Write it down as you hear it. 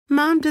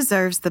Mom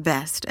deserves the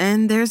best,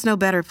 and there's no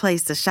better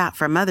place to shop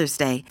for Mother's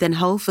Day than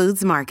Whole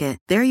Foods Market.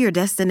 They're your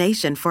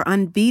destination for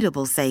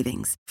unbeatable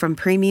savings, from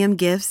premium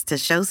gifts to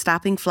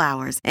show-stopping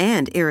flowers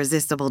and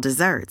irresistible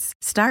desserts.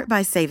 Start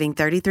by saving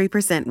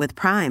 33% with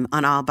Prime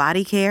on all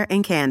body care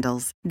and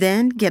candles.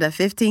 Then get a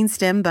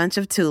 15-stem bunch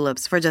of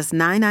tulips for just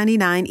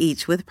 $9.99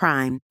 each with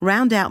Prime.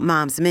 Round out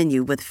Mom's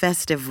menu with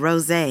festive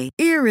rosé,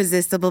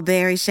 irresistible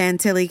berry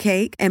chantilly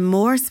cake, and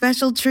more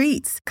special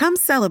treats. Come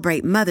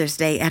celebrate Mother's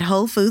Day at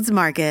Whole Foods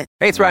Market.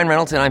 Hey, it's Ryan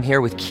Reynolds, and I'm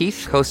here with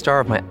Keith, co-star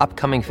of my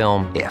upcoming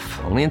film, If,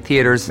 only in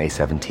theaters May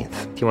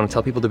 17th. Do you want to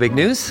tell people the big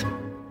news?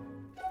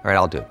 All right,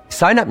 I'll do it.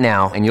 Sign up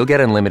now and you'll get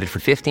unlimited for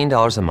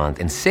 $15 a month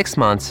and 6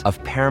 months of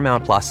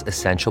Paramount Plus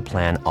Essential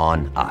Plan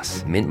on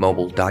us.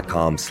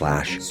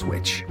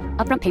 MintMobile.com/switch.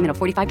 Upfront payment of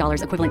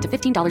 $45 equivalent to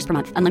 $15 per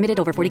month. Unlimited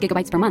over 40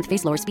 gigabytes per month.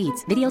 Face lower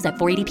speeds. Videos at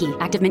 480p.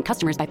 Active Mint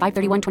customers by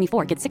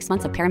 531.24 get 6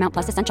 months of Paramount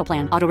Plus Essential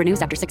Plan. Auto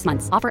renews after 6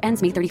 months. Offer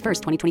ends May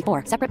 31st,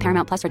 2024. Separate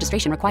Paramount Plus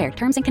registration required.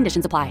 Terms and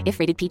conditions apply if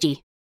rated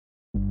PG.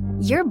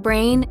 Your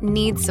brain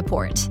needs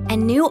support,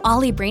 and new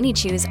Ollie Brainy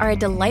Chews are a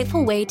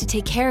delightful way to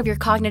take care of your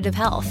cognitive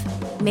health.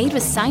 Made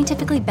with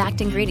scientifically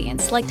backed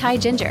ingredients like Thai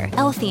ginger,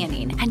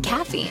 L-theanine, and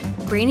caffeine,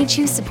 Brainy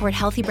Chews support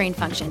healthy brain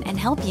function and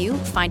help you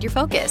find your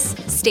focus,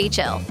 stay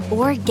chill,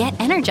 or get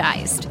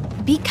energized.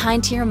 Be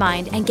kind to your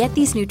mind and get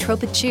these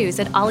nootropic chews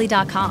at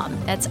ollie.com.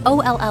 That's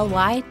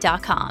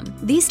OLLY.com.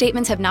 These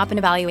statements have not been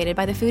evaluated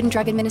by the Food and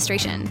Drug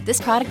Administration. This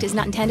product is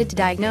not intended to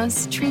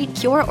diagnose, treat,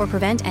 cure, or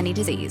prevent any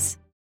disease.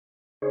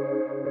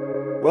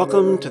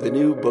 Welcome to the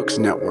New Books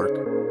Network.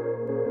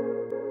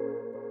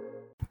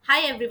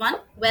 Hi everyone,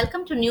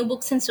 welcome to New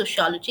Books in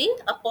Sociology,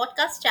 a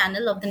podcast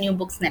channel of the New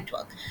Books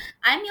Network.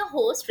 I'm your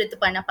host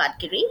Rituparna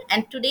Padkiri,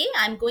 and today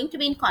I'm going to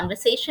be in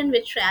conversation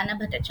with Shreyana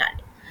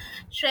Bhattacharya.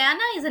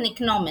 Shreyana is an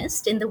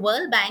economist in the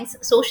World Bank's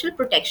Social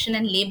Protection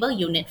and Labor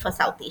Unit for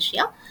South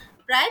Asia.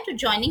 Prior to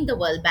joining the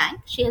World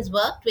Bank, she has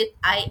worked with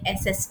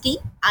ISST,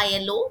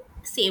 ILO,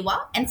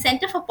 SEWA, and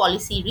Center for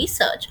Policy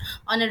Research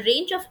on a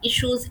range of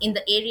issues in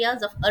the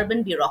areas of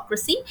urban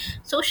bureaucracy,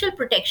 social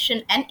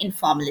protection, and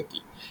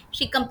informality.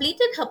 She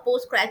completed her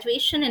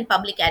post-graduation in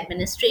public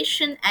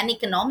administration and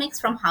economics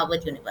from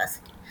Harvard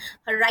University.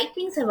 Her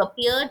writings have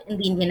appeared in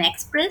the Indian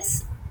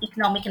Express,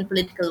 Economic and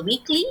Political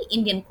Weekly,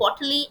 Indian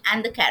Quarterly,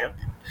 and the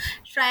Caravan.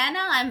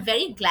 Shreyana, I'm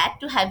very glad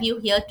to have you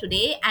here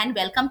today, and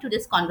welcome to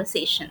this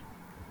conversation.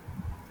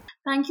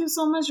 Thank you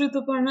so much,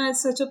 Rituparna.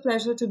 It's such a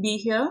pleasure to be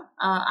here.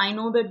 I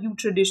know that you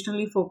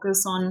traditionally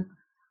focus on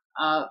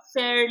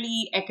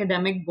fairly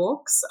academic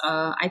books.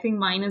 I think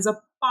mine is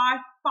a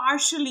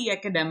partially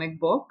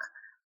academic book,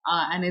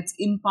 and it's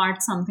in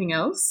part something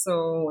else.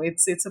 So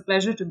it's a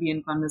pleasure to be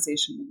in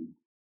conversation with you.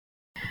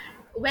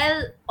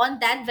 Well, on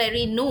that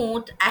very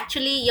note,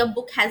 actually, your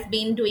book has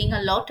been doing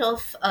a lot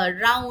of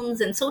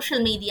rounds in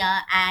social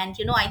media. And,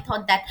 I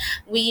thought that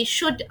we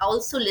should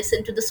also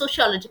listen to the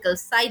sociological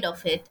side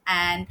of it.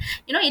 And,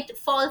 it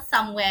falls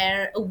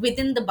somewhere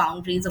within the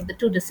boundaries of the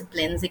two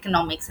disciplines,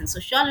 economics and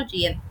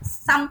sociology, and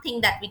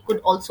something that we could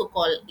also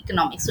call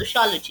economic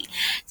sociology.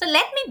 So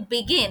let me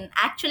begin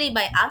actually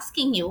by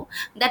asking you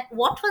that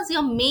what was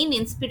your main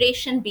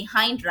inspiration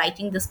behind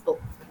writing this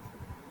book?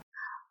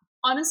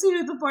 Honestly,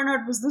 Rituparna,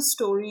 it was the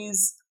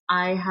stories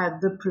I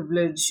had the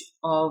privilege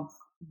of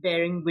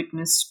bearing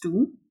witness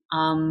to.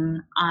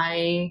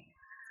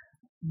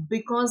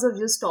 Because of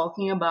just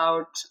talking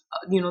about,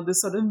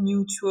 this sort of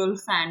mutual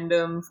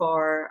fandom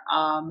for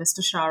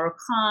Mr. Shah Rukh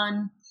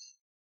Khan,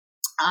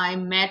 I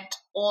met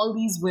all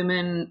these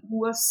women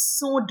who are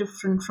so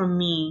different from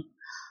me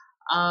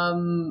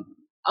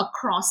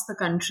across the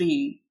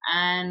country.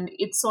 And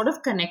it sort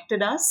of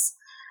connected us.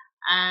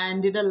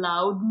 And it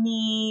allowed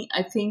me,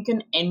 I think,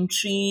 an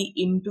entry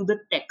into the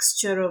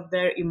texture of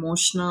their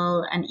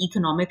emotional and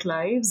economic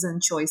lives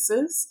and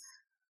choices.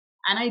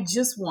 And I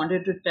just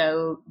wanted to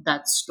tell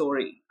that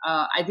story.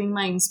 I think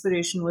my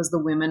inspiration was the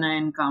women I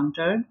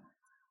encountered.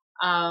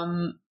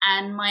 And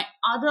my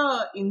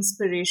other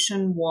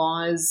inspiration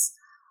was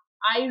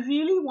I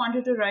really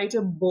wanted to write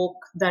a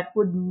book that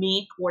would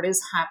make what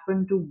has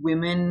happened to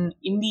women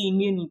in the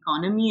Indian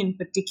economy in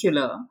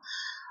particular,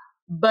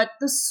 but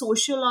the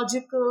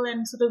sociological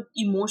and sort of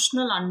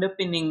emotional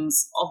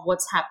underpinnings of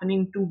what's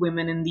happening to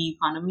women in the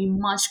economy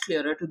much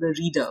clearer to the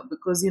reader.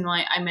 Because,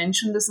 I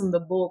mentioned this in the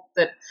book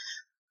that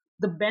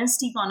the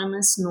best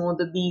economists know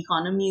that the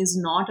economy is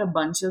not a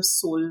bunch of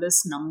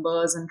soulless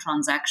numbers and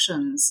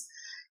transactions.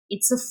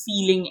 It's a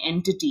feeling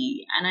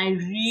entity. And I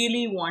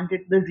really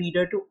wanted the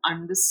reader to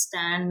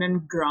understand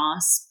and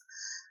grasp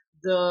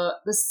the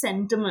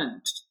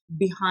sentiment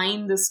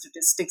behind the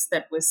statistics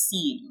that we're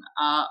seeing,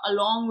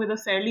 along with a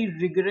fairly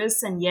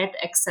rigorous and yet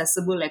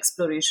accessible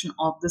exploration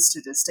of the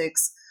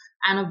statistics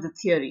and of the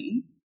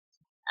theory.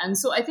 And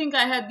so I think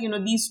I had,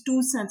 these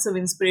two sets of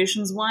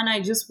inspirations. One,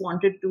 I just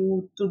wanted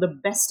to the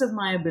best of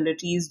my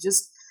abilities,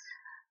 just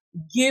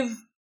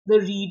give the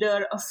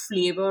reader a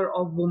flavor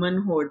of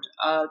womanhood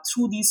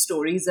through these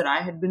stories that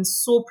I had been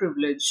so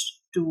privileged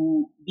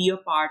to be a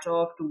part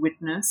of, to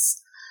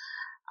witness,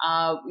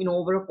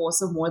 over a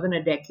course of more than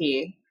a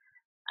decade.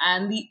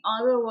 And the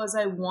other was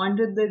I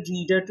wanted the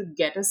reader to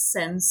get a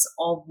sense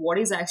of what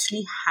is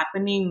actually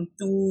happening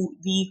to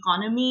the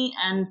economy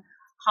and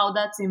how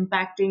that's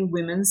impacting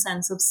women's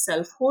sense of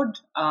selfhood,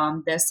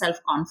 their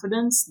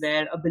self-confidence,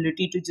 their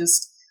ability to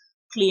just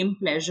claim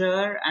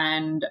pleasure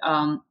and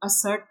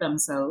assert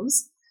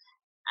themselves.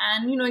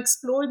 And,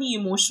 explore the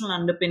emotional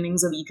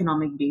underpinnings of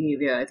economic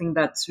behavior. I think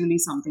that's really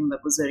something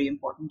that was very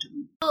important to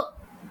me.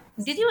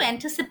 Did you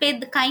anticipate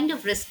the kind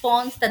of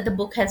response that the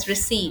book has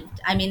received?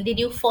 I mean, did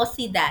you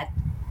foresee that?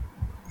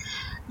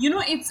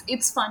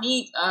 It's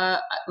funny.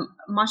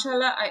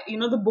 Mashallah,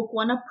 the book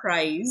won a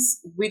prize,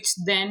 which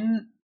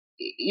then,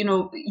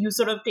 you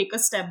sort of take a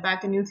step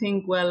back and you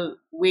think, well,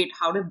 wait,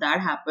 how did that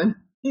happen?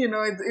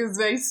 It's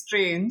very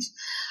strange.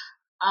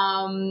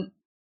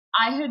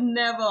 I had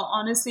never,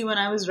 honestly, when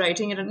I was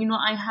writing it, and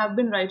I have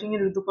been writing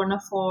it, Rituparna,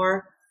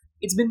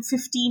 it's been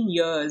 15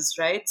 years,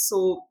 right?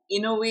 So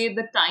in a way,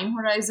 the time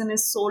horizon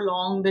is so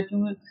long that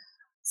you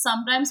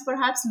sometimes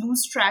perhaps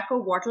lose track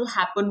of what will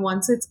happen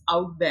once it's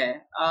out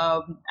there.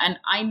 And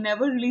I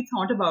never really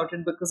thought about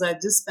it because I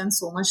just spent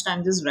so much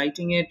time just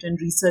writing it and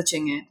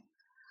researching it.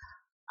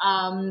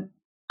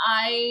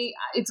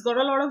 It's got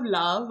a lot of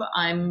love.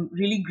 I'm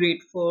really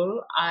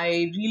grateful.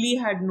 I really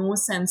had no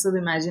sense of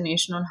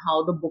imagination on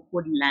how the book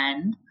would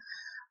land.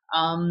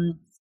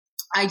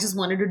 I just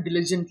wanted to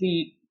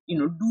diligently,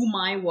 do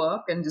my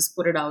work and just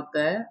put it out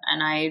there.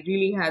 And I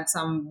really had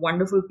some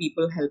wonderful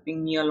people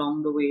helping me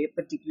along the way,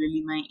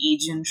 particularly my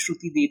agent,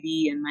 Shruti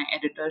Devi, and my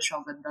editor,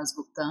 Shaukat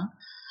Dasgupta.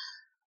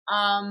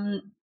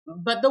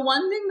 But the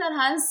one thing that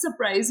has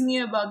surprised me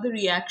about the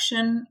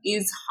reaction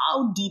is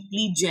how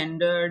deeply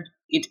gendered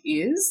it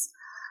is.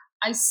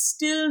 I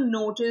still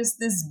notice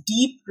this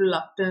deep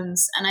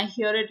reluctance, and I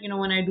hear it,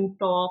 when I do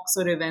talks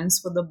or events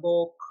for the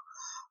book,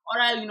 or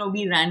I'll,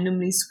 be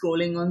randomly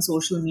scrolling on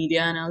social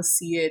media and I'll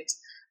see it.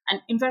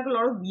 And in fact, a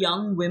lot of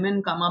young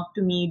women come up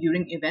to me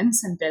during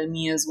events and tell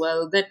me as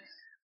well that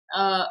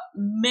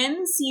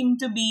men seem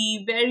to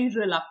be very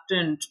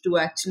reluctant to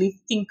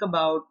actually think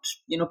about,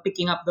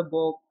 picking up the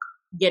book,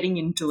 getting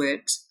into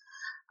it,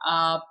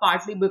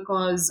 partly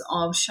because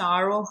of Shah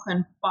Rukh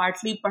and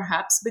partly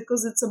perhaps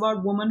because it's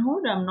about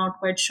womanhood. I'm not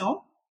quite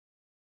sure.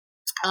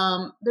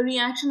 The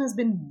reaction has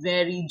been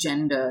very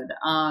gendered.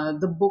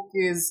 The book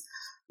is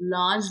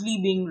largely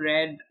being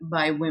read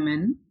by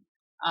women.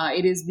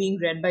 It is being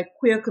read by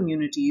queer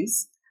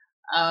communities.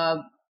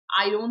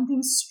 I don't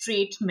think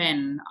straight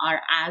men are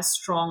as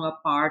strong a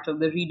part of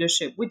the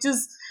readership,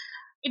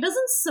 it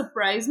doesn't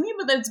surprise me,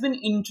 but it's been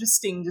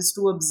interesting just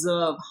to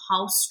observe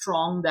how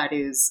strong that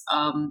is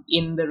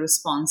in the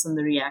response and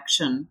the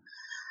reaction.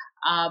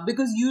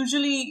 Because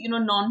usually,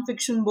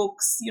 nonfiction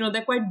books,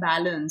 they're quite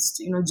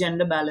balanced,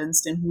 gender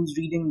balanced in who's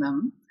reading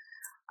them.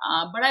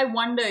 But I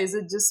wonder, is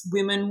it just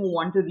women who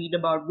want to read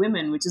about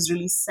women, which is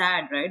really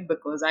sad, right?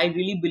 Because I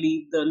really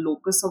believe the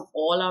locus of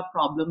all our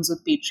problems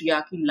with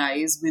patriarchy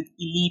lies with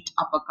elite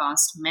upper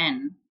caste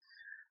men.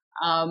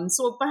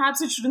 So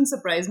perhaps it shouldn't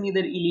surprise me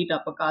that elite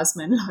upper caste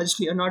men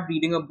largely are not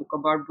reading a book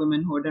about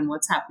womanhood and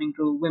what's happening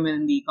to women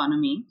in the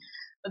economy.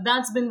 But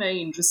that's been very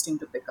interesting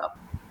to pick up.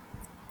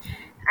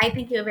 I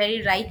think you're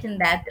very right in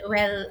that.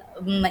 Well,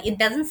 it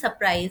doesn't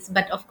surprise,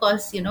 but of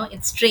course,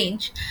 it's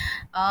strange.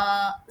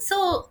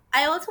 So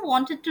I also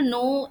wanted to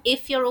know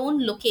if your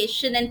own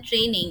location and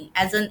training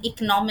as an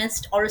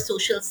economist or a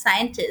social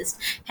scientist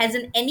has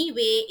in any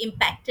way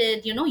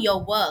impacted, your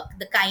work,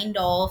 the kind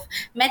of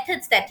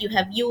methods that you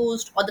have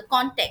used or the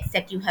context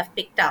that you have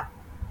picked up.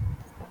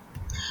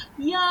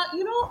 Yeah,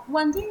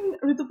 one thing,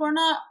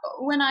 Rituparna,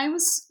 when I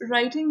was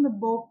writing the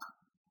book,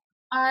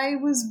 I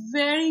was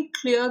very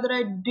clear that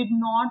I did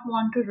not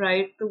want to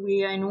write the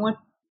way I know it.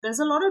 There's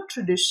a lot of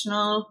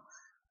traditional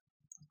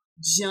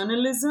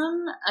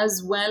journalism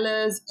as well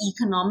as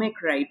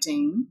economic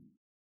writing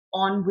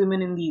on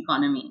women in the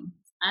economy.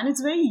 And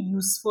it's very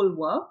useful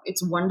work.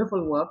 It's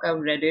wonderful work. I've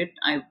read it.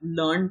 I've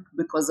learned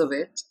because of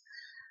it.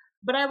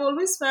 But I've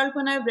always felt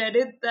when I've read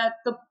it that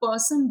the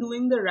person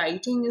doing the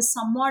writing is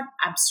somewhat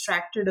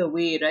abstracted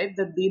away, right?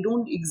 That they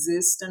don't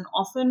exist. And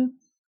often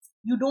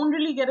you don't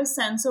really get a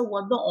sense of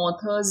what the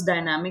author's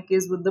dynamic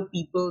is with the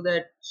people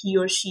that he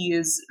or she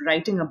is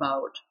writing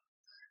about.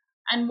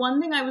 And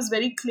one thing I was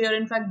very clear,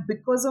 in fact,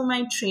 because of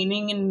my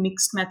training in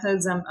mixed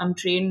methods, I'm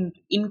trained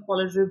in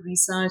qualitative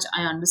research,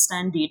 I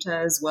understand data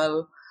as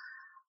well.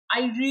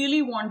 I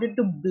really wanted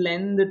to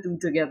blend the two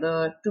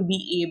together to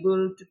be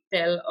able to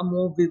tell a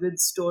more vivid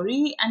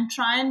story and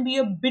try and be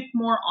a bit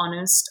more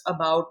honest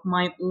about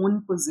my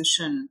own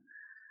position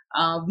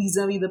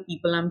vis-a-vis the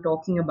people I'm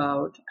talking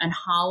about and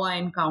how I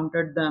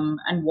encountered them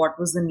and what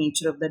was the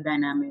nature of the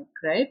dynamic,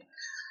 right?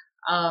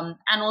 And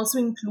also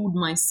include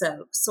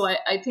myself. So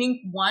I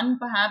think one,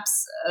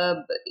 perhaps,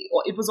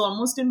 it was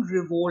almost in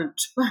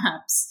revolt,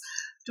 perhaps,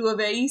 to a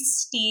very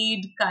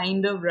staid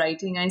kind of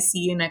writing I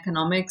see in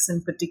economics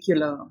in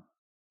particular,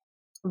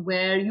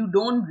 where you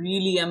don't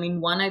really,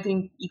 I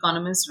think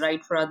economists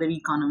write for other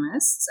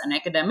economists, and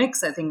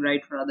academics, I think,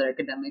 write for other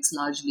academics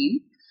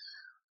largely.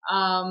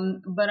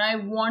 But I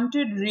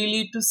wanted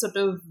really to sort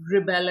of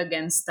rebel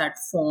against that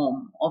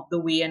form of the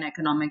way an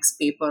economics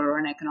paper or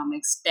an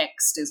economics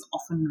text is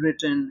often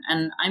written.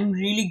 And I'm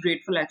really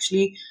grateful,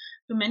 actually,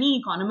 to many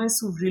economists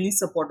who've really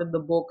supported the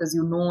book. As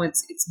you know,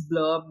 it's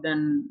blurbed,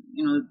 and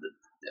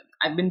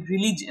I've been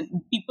really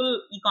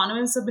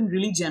economists have been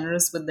really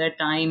generous with their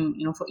time,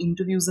 for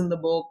interviews in the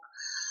book,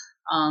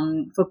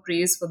 for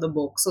praise for the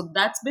book. So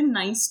that's been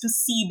nice to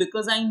see,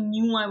 because I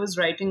knew I was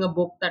writing a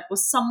book that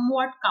was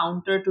somewhat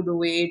counter to the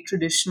way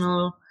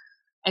traditional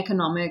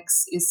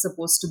economics is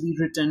supposed to be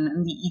written,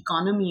 and the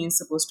economy is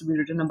supposed to be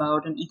written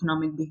about, and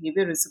economic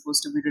behavior is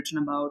supposed to be written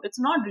about. It's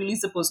not really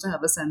supposed to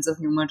have a sense of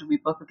humor, to be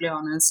perfectly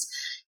honest.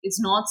 It's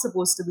not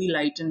supposed to be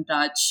light in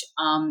touch.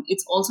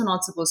 It's also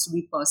not supposed to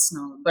be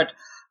personal. But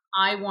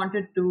I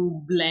wanted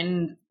to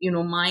blend,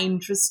 my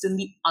interest in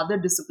the other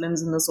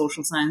disciplines in the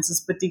social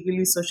sciences,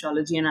 particularly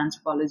sociology and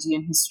anthropology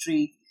and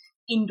history,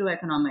 into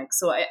economics.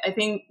 So I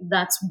think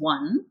that's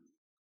one.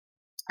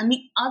 And the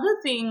other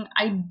thing,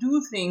 I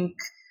do think,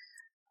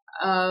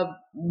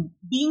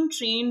 being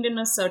trained in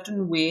a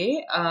certain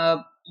way,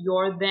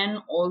 you're then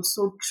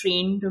also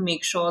trained to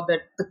make sure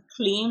that the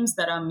claims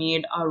that are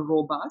made are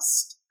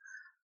robust,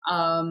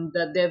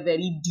 that they're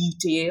very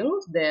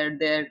detailed,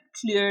 they're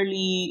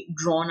clearly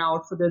drawn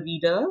out for the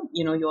reader,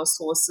 your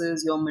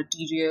sources, your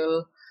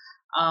material,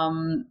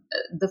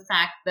 the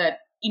fact that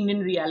Indian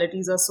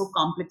realities are so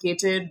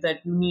complicated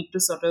that you need to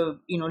sort of,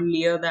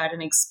 layer that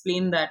and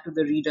explain that to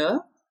the reader.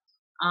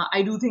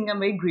 I do think I'm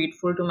very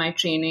grateful to my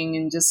training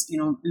in just,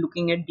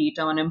 looking at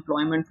data on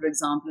employment, for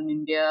example, in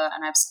India.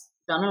 And I've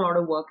done a lot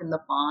of work in the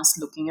past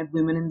looking at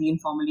women in the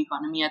informal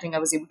economy. I think I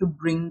was able to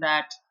bring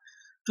that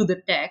to the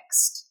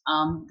text,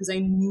 because I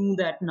knew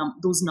that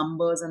those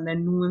numbers and their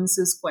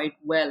nuances quite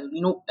well,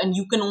 and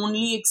you can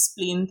only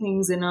explain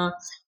things in a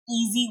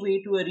easy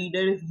way to a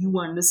reader if you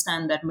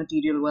understand that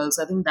material well.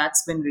 So I think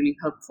that's been really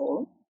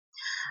helpful.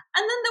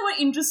 And then there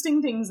were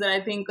interesting things that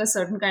I think a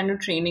certain kind of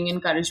training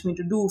encouraged me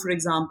to do. For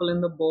example,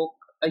 in the book,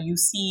 you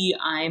see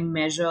I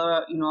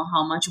measure,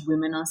 how much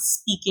women are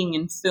speaking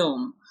in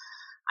film.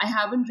 I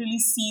haven't really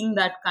seen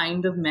that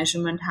kind of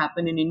measurement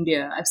happen in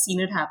India. I've seen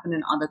it happen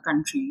in other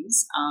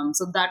countries.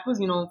 So that was,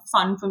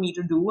 fun for me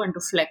to do and to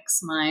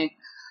flex my,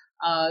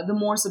 the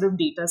more sort of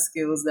data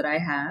skills that I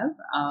have.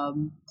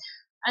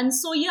 And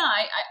so, yeah,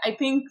 I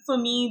think for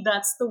me,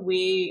 that's the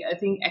way I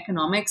think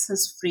economics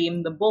has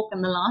framed the book.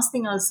 And the last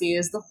thing I'll say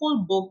is the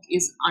whole book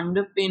is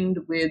underpinned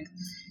with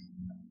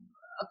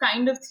a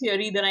kind of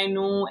theory that I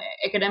know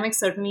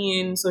academics, certainly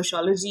in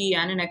sociology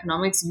and in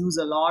economics, use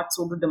a lot,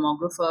 so do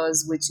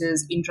demographers, which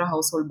is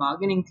intra-household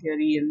bargaining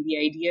theory. And the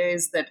idea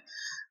is that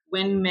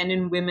when men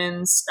and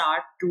women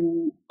start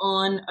to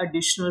earn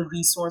additional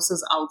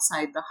resources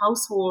outside the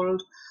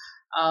household,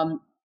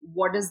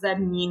 what does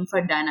that mean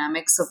for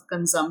dynamics of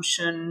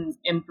consumption,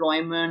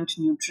 employment,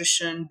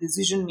 nutrition,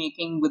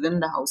 decision-making within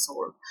the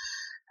household?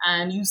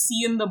 And you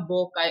see in the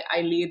book,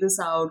 I lay this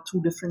out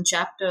through different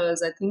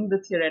chapters. I think the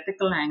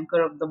theoretical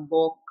anchor of the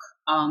book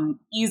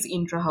is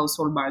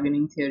intra-household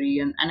bargaining theory.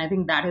 And I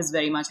think that is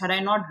very much, had I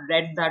not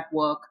read that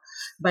work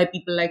by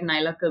people like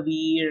Naila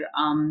Kaveer,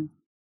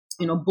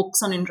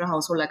 books on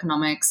intra-household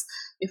economics,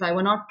 if I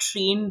were not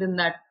trained in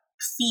that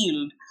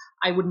field,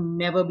 I would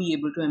never be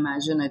able to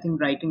imagine, I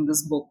think, writing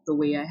this book the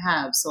way I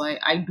have. So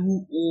I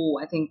do owe,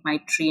 I think,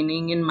 my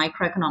training in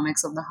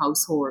microeconomics of the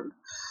household,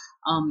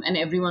 and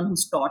everyone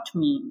who's taught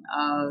me,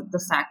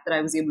 the fact that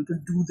I was able to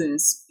do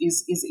this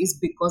is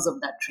because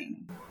of that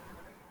training.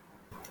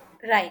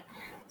 Right.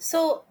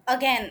 So,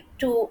 again,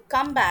 to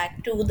come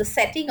back to the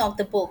setting of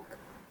the book,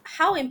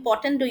 how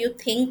important do you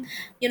think,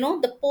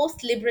 the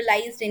post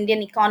liberalized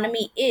Indian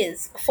economy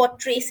is for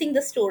tracing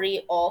the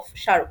story of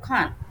Shah Rukh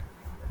Khan?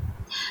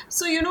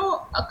 So,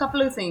 a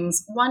couple of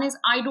things. One is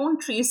I don't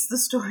trace the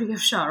story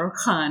of Shah Rukh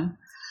Khan.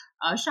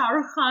 Shah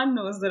Rukh Khan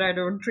knows that I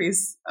don't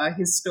trace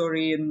his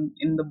story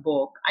in the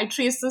book. I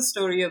trace the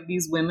story of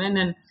these women,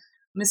 and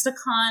Mr.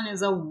 Khan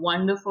is a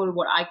wonderful,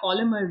 what I call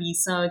him, a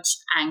research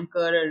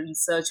anchor, a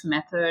research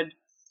method.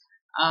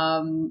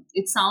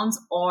 It sounds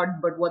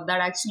odd, but what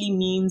that actually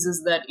means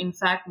is that, in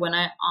fact, when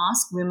I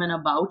ask women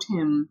about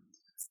him,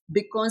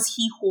 because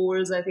he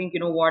holds, I think,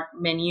 what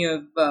many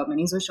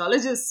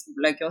sociologists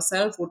like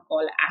yourself would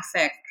call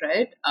affect,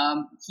 right?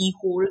 He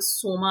holds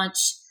so much.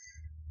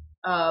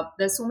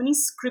 There's so many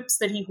scripts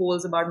that he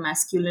holds about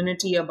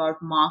masculinity,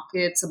 about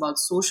markets, about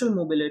social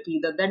mobility,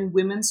 that then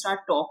women start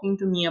talking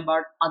to me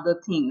about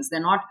other things. They're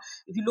not,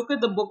 if you look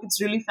at the book,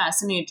 it's really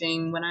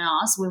fascinating. When I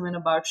ask women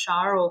about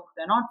Shah Rukh,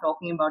 they're not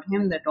talking about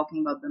him, they're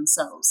talking about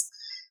themselves.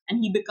 And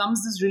he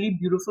becomes this really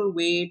beautiful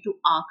way to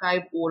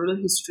archive oral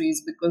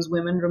histories, because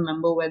women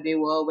remember where they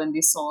were when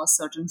they saw a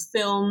certain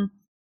film,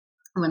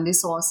 when they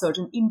saw a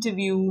certain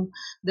interview.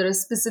 There are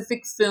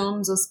specific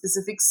films or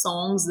specific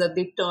songs that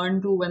they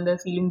turn to when they're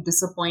feeling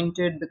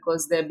disappointed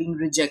because they're being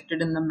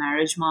rejected in the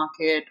marriage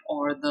market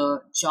or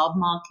the job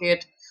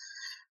market.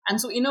 And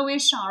so in a way,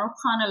 Shah Rukh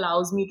Khan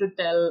allows me to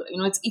tell,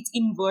 it's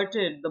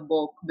inverted, the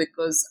book,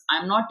 because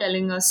I'm not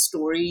telling a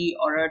story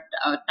or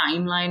a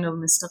timeline of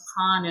Mr.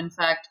 Khan. In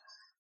fact,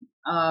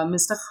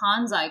 Mr.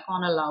 Khan's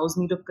icon allows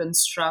me to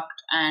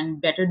construct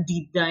and better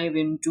deep dive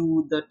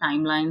into the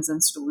timelines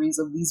and stories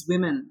of these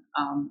women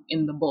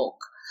in the book.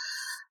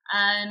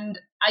 And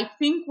I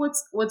think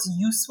what's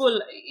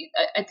useful,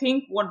 I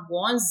think what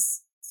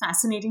was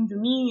fascinating to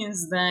me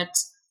is that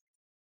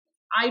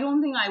I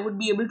don't think I would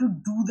be able to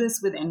do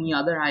this with any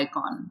other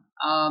icon.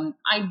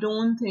 I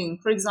don't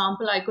think, for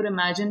example, I could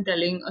imagine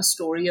telling a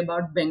story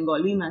about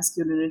Bengali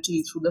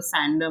masculinity through the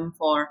fandom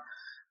for,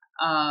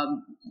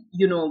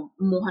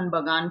 Mohan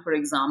Bagan, for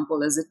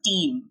example, as a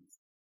team.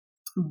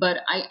 But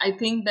I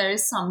think there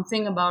is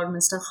something about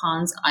Mr.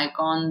 Khan's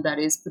icon that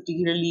is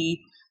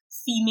particularly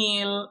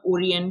female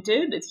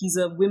oriented. He's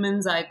a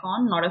women's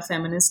icon, not a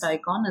feminist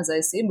icon, as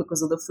I say,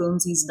 because of the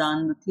films he's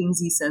done, the things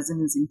he says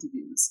in his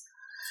interviews.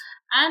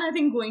 And I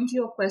think, going to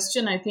your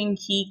question, I think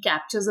he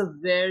captures a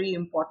very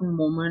important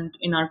moment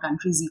in our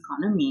country's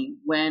economy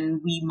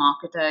when we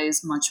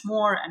marketize much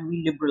more and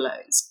we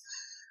liberalize.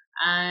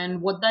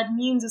 And what that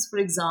means is, for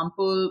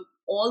example,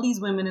 all these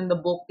women in the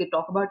book, they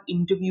talk about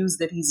interviews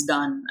that he's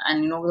done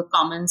and, the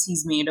comments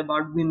he's made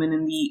about women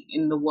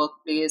in the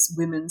workplace,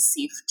 women's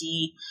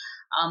safety,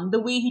 the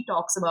way he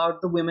talks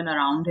about the women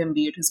around him,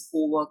 be it his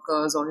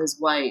co-workers or his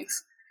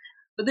wife.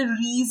 But the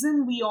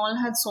reason we all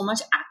had so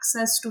much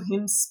access to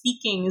him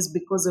speaking is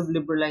because of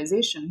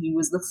liberalization. He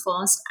was the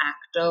first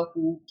actor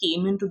who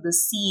came into the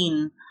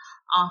scene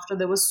after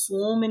there were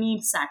so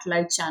many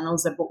satellite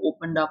channels that were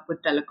opened up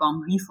with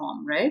telecom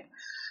reform, right?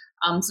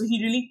 So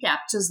he really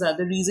captures that.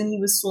 The reason he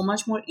was so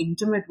much more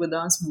intimate with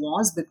us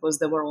was because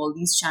there were all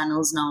these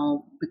channels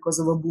now because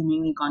of a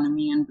booming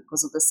economy and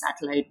because of the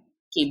satellite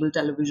cable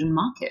television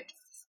market.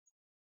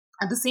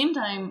 At the same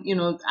time,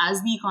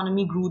 as the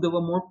economy grew, there were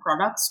more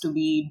products to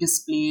be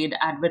displayed,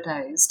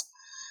 advertised.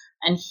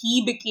 And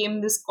he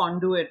became this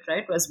conduit,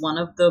 right? Was one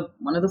of the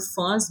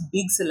first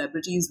big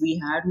celebrities we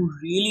had who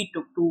really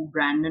took to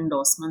brand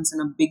endorsements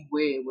in a big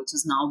way, which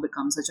has now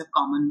become such a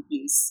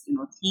commonplace,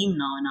 theme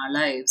now in our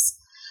lives.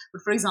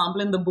 But for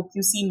example, in the book,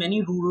 you see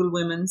many rural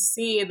women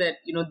say that,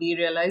 they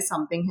realized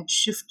something had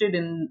shifted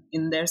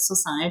in their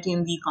society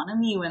and the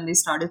economy when they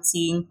started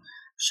seeing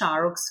Shah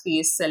Rukh's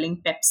face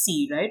selling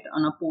Pepsi, right,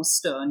 on a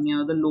poster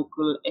near the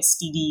local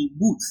STD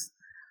booth.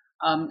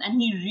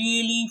 And he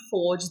really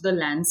forged the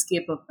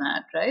landscape of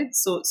that, right?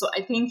 So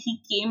I think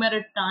he came at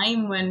a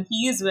time when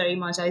he is very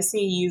much, I say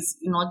he is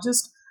not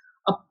just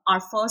our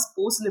first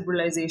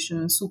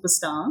post-liberalization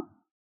superstar,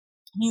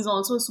 he's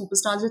also a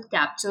superstar that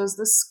captures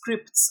the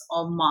scripts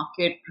of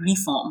market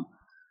reform,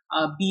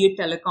 be it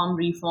telecom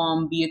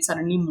reform, be it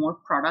suddenly more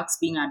products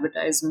being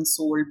advertised and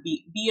sold,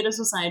 be it a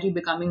society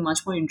becoming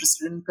much more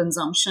interested in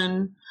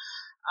consumption.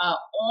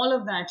 All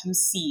of that you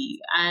see.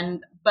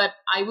 But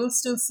I will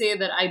still say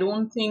that I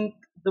don't think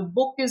the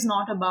book is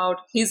not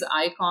about his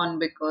icon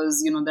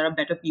because, there are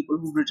better people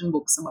who've written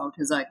books about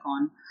his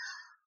icon.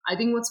 I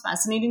think what's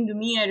fascinating to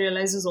me, I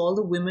realize, is all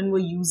the women were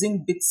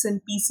using bits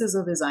and pieces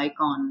of his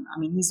icon. I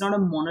mean, he's not a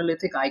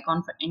monolithic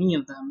icon for any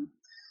of them.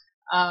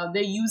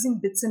 They're using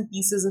bits and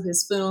pieces of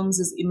his films,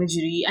 his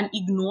imagery, and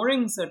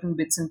ignoring certain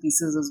bits and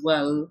pieces as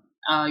well,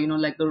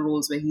 like the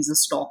roles where he's a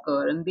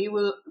stalker. And they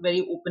will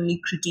very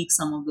openly critique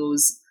some of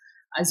those,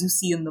 as you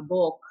see in the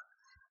book.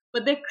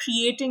 But they're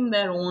creating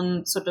their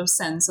own sort of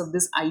sense of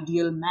this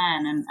ideal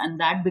man. And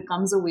that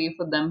becomes a way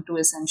for them to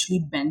essentially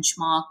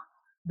benchmark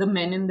the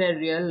men in their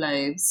real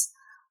lives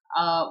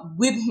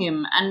with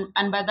him.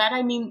 And by that,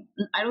 I mean,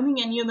 I don't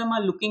think any of them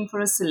are looking for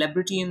a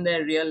celebrity in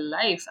their real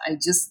life. I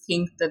just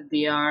think that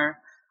they're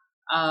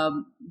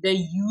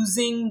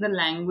using the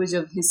language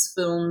of his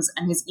films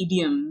and his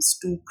idioms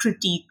to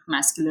critique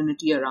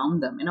masculinity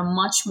around them in a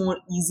much more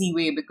easy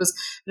way, because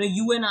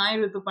you and I,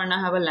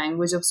 Rituparna, have a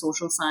language of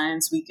social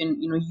science. We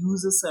can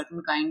use a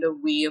certain kind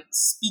of way of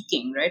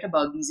speaking, right,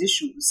 about these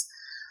issues.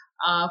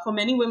 For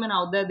many women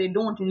out there, they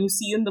don't. And you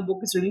see in the book,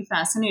 it's really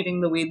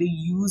fascinating the way they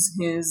use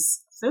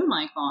his film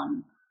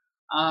icon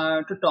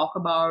to talk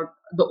about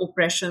the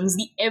oppressions,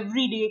 the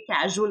everyday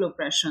casual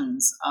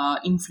oppressions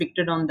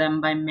inflicted on them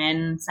by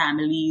men,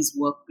 families,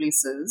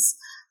 workplaces.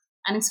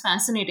 And it's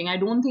fascinating. I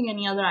don't think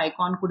any other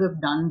icon could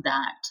have done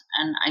that.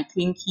 And I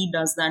think he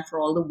does that for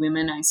all the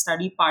women I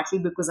study, partly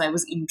because I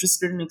was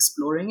interested in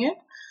exploring it.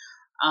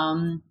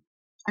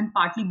 And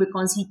partly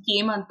because he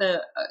came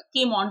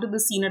onto the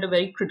scene at a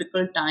very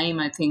critical time,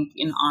 I think,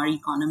 in our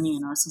economy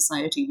and our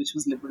society, which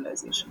was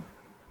liberalization.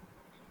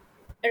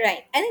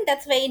 Right. I think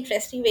that's a very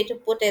interesting way to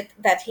put it,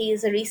 that he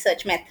is a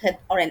research method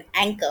or an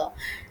anchor.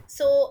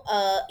 So,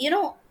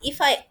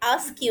 if I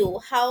ask you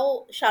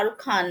how Shah Rukh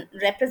Khan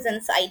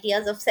represents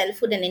ideas of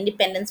selfhood and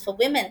independence for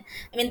women,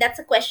 I mean, that's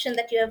a question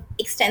that you have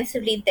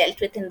extensively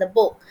dealt with in the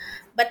book.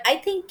 But I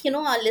think,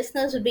 our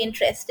listeners would be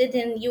interested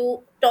in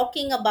you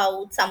talking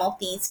about some of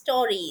these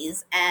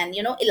stories and,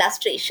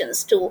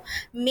 illustrations to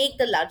make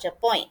the larger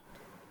point.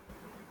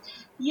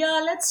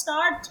 Yeah, let's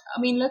start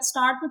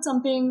with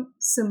something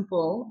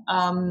simple.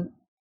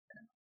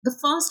 The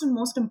first and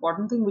most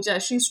important thing, which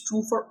actually is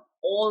true for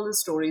all the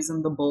stories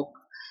in the book,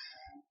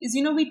 is,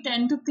 we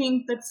tend to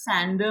think that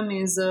fandom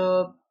is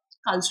a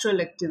cultural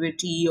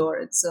activity, or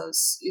it's a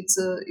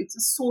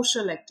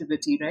social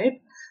activity,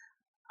 right?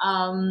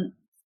 Um,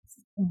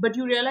 but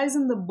you realize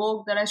in the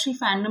book that actually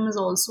fandom is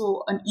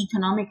also an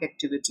economic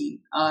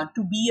activity.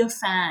 To be a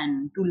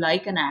fan, to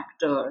like an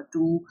actor,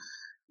 to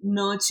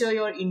nurture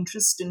your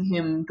interest in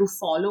him, to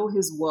follow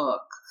his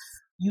work,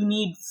 you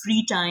need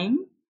free time,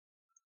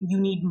 you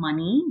need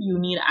money, you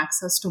need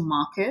access to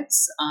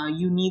markets,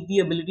 you need the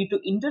ability to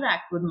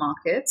interact with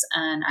markets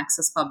and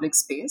access public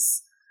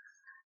space.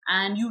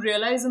 And you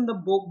realize in the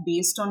book,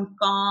 based on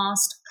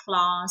caste,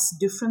 class,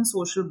 different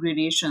social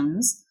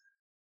gradations,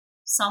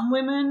 some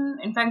women,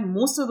 in fact,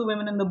 most of the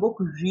women in the book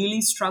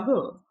really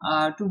struggle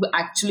to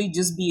actually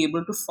just be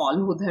able to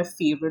follow their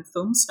favorite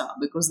film star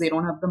because they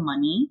don't have the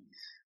money.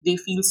 They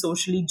feel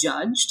socially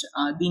judged.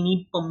 They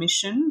need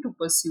permission to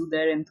pursue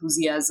their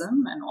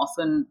enthusiasm, and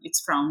often it's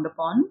frowned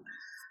upon.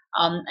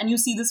 And you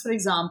see this, for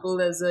example,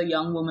 there's a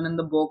young woman in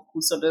the book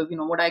who sort of,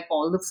 what I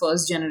call the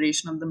first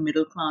generation of the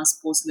middle class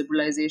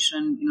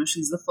post-liberalization.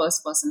 She's the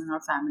first person in her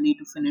family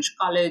to finish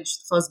college,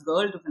 first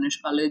girl to finish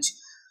college,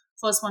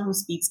 first one who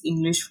speaks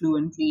English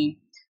fluently.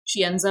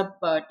 She ends up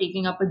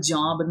taking up a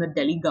job in the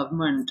Delhi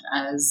government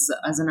as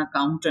an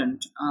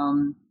accountant.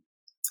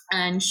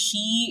 And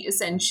she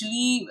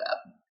essentially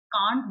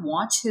can't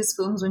watch his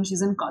films when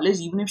she's in college,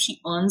 even if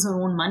she earns her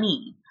own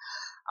money.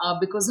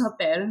 Because her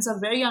parents are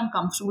very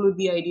uncomfortable with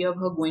the idea of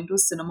her going to a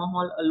cinema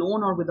hall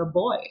alone or with a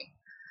boy.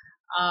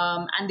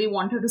 And they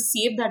want her to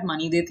save that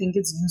money. They think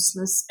it's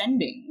useless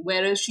spending.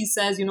 Whereas she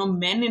says,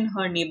 men in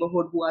her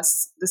neighborhood who are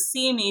the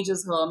same age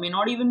as her may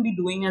not even be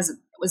doing as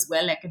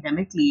well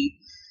academically.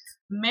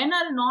 Men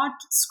are not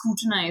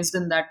scrutinized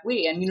in that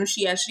way. And,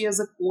 she actually has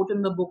a quote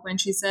in the book when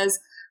she says,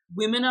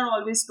 women are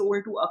always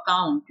told to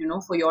account,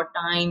 for your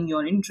time,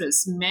 your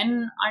interests.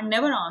 Men are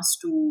never asked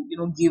to,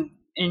 give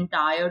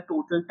entire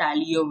total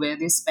tally of where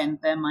they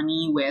spent their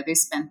money, where they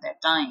spent their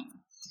time.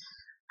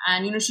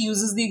 And, she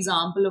uses the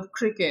example of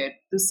cricket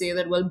to say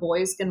that, well,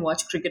 boys can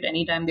watch cricket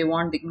anytime they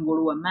want. They can go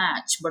to a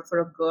match. But for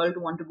a girl to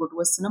want to go to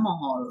a cinema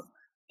hall,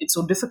 it's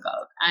so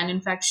difficult. And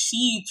in fact,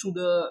 she, through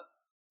the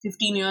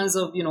 15 years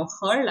of,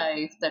 her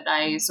life that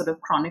I sort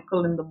of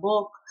chronicle in the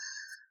book,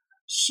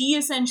 she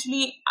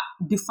essentially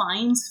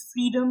defines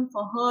freedom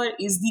for her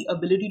is the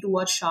ability to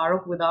watch Shah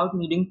Rukh without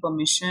needing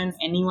permission,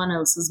 anyone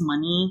else's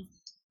money,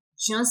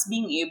 just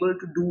being able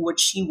to do what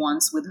she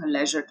wants with her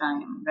leisure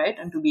time, right?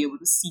 And to be able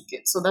to seek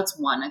it. So that's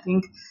one. I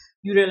think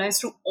you realize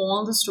through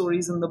all the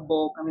stories in the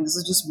book, this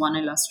is just one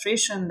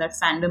illustration, that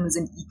fandom is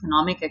an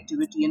economic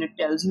activity, and it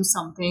tells you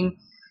something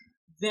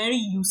very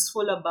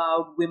useful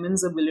about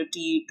women's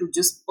ability to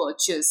just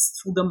purchase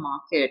through the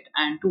market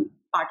and to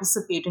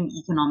participate in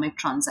economic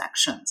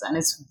transactions. And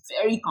it's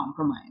very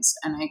compromised.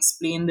 And I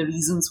explain the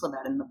reasons for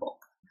that in the book.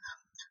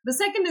 The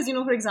second is,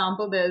 for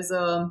example, there's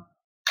a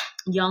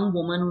young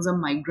woman who's a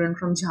migrant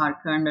from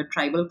Jharkhand, a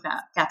tribal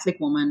Catholic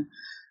woman,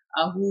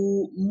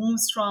 who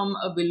moves from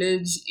a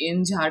village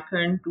in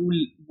Jharkhand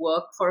to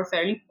work for a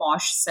fairly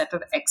posh set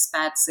of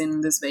expats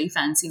in this very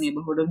fancy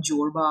neighborhood of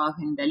Jorbagh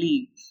in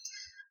Delhi.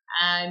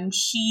 And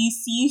she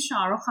sees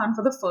Shah Rukh Khan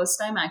for the first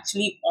time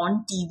actually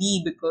on TV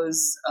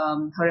because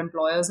her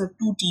employers have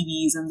 2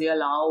 TVs and they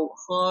allow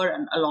her,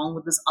 and along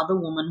with this other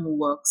woman who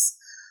works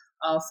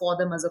for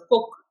them as a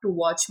cook, to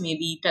watch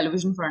maybe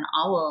television for an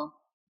hour.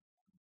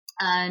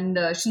 And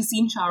she's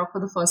seen Shah Rukh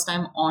for the first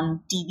time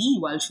on TV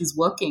while she's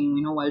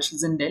working, while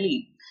she's in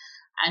Delhi.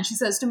 And she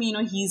says to me,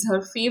 he's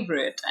her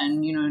favorite.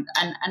 And,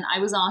 and I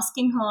was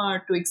asking her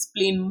to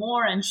explain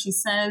more. And she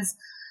says,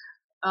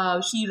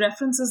 she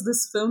references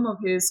this film of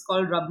his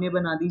called Rab Ne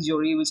Bana Di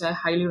Jodi, which I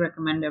highly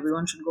recommend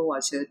everyone should go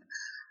watch it.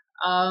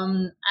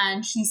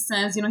 And she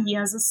says, he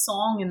has a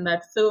song in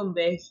that film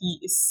where he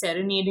is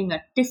serenading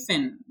a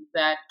tiffin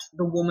that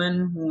the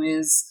woman who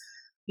is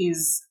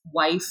his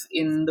wife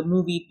in the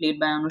movie, played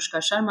by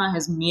Anushka Sharma,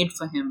 has made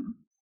for him.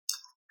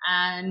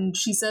 And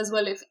she says,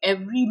 well, if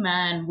every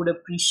man would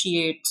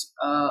appreciate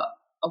a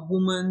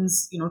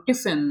woman's,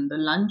 tiffin, the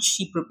lunch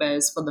she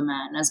prepares for the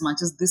man, as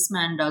much as this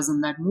man does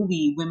in that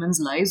movie, women's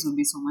lives would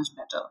be so much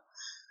better.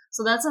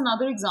 So that's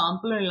another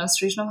example or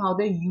illustration of how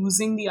they're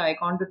using the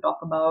icon to talk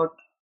about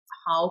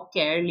how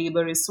care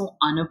labor is so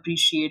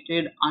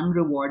unappreciated,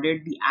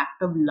 unrewarded, the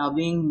act of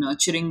loving,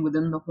 nurturing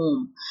within the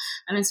home.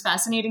 And it's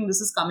fascinating.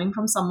 This is coming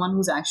from someone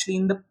who's actually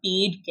in the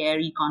paid care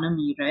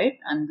economy, right?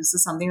 And this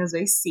is something that's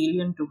very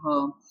salient to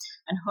her.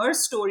 And her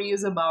story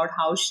is about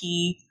how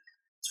she,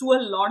 through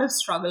a lot of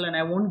struggle, and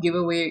I won't give it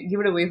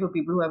away for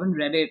people who haven't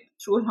read it,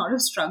 through a lot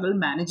of struggle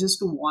manages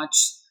to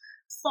watch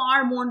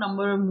far more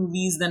number of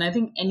movies than I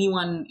think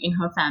anyone in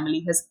her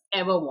family has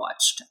ever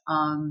watched.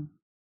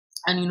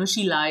 And,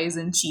 she lies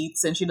and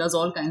cheats and she does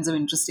all kinds of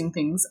interesting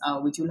things,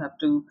 which you'll have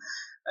to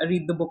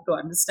read the book to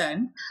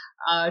understand,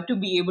 to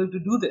be able to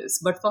do this.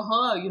 But for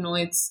her,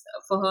 it's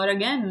for her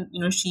again,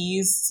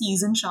 she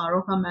sees in Shah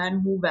Rukh a man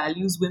who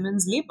values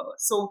women's labor.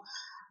 So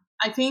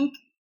I think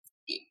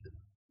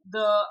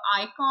the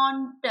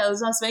icon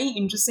tells us very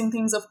interesting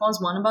things, of course,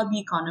 one about the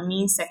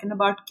economy, second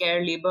about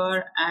care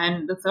labor.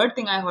 And the third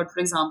thing I heard, for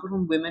example,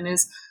 from women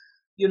is,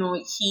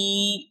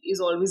 he is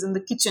always in the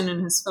kitchen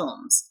in his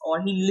films,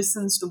 or he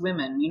listens to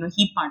women.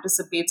 He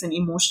participates in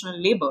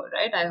emotional labor,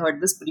 right? I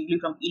heard this particularly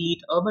from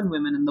elite urban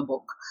women in the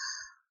book.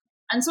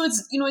 And so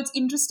it's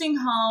interesting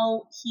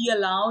how he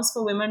allows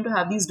for women to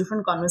have these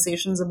different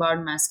conversations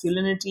about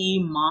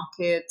masculinity,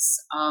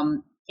 markets,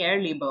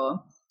 care labor.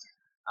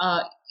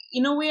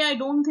 In a way, I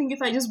don't think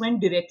if I just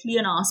went directly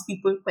and asked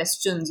people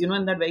questions, in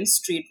that very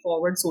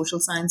straightforward social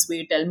science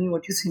way, tell me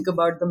what you think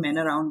about the men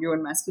around you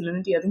and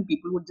masculinity, I think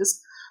people would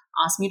just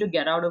ask me to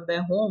get out of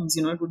their homes.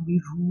 It would be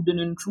rude and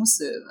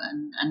intrusive,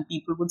 and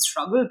people would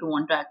struggle to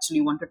want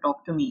to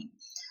talk to me.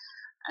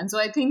 And so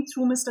I think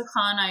through Mr.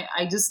 Khan,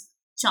 I just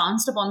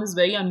chanced upon this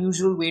very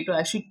unusual way to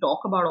actually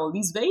talk about all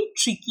these very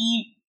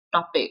tricky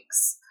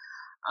topics,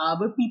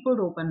 but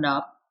people opened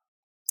up.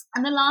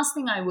 And the last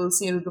thing I will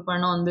say,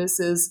 Rituparna, on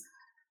this is,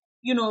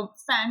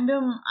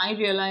 fandom, I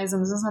realize,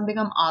 and this is something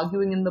I'm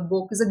arguing in the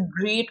book, is a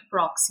great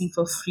proxy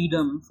for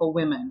freedom for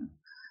women.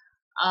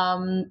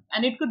 And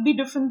it could be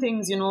different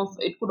things,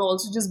 it could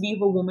also just be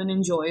if a woman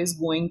enjoys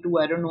going to,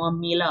 a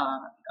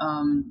mela,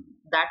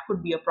 that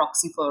could be a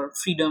proxy for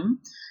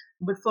freedom.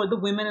 But for the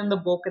women in the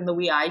book and the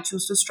way I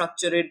choose to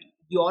structure it,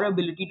 your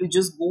ability to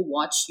just go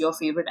watch your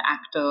favorite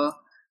actor,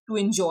 to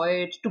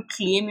enjoy it, to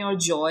claim your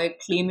joy,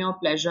 claim your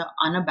pleasure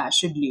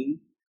unabashedly,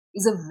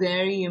 is a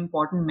very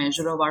important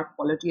measure of our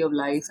quality of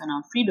life and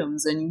our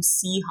freedoms. And you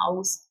see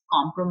how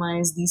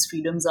compromised these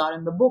freedoms are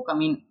in the book. I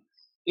mean,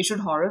 it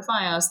should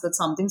horrify us that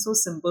something so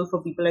simple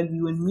for people like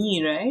you and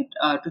me, right,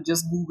 to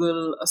just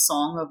Google a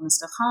song of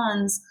Mr.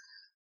 Khan's,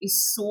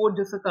 is so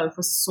difficult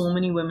for so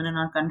many women in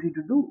our country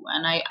to do.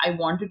 And I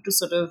wanted to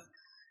sort of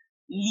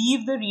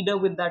leave the reader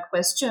with that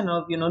question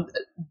of,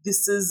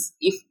 this is,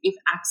 if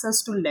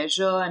access to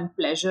leisure and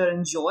pleasure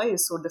and joy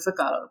is so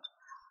difficult,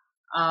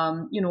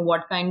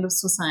 what kind of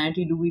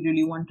society do we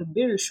really want to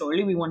build?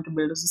 Surely we want to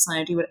build a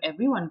society where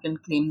everyone can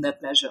claim their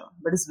pleasure.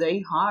 But it's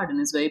very hard,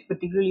 and it's very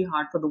particularly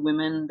hard for the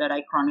women that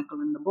I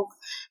chronicle in the book.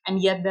 And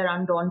yet they're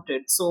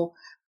undaunted. So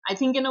I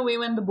think in a way,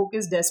 when the book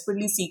is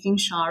desperately seeking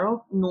Shah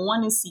Rukh, no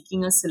one is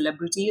seeking a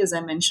celebrity, as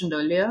I mentioned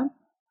earlier.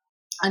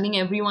 I think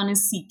everyone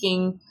is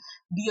seeking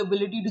the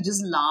ability to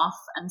just laugh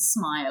and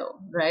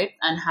smile, right?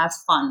 And have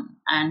fun,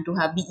 and to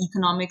have the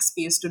economic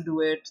space to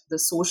do it, the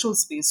social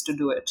space to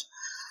do it.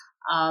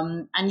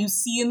 And you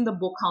see in the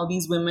book how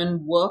these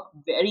women work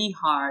very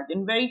hard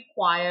in very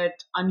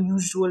quiet,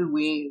 unusual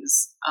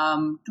ways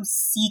to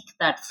seek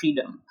that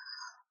freedom.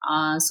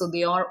 So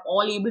they are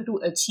all able to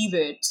achieve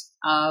it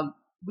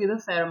with a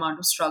fair amount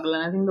of struggle.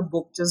 And I think the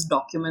book just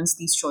documents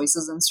these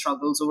choices and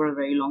struggles over a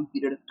very long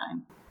period of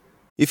time.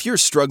 If you're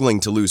struggling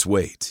to lose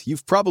weight,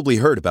 you've probably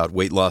heard about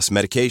weight loss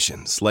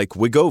medications like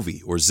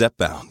Wegovy or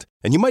Zepbound,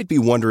 and you might be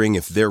wondering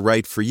if they're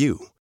right for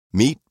you.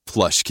 Meet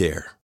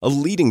PlushCare, a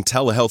leading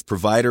telehealth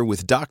provider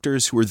with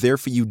doctors who are there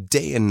for you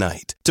day and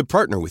night to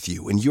partner with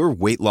you in your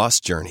weight loss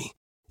journey.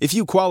 If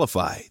you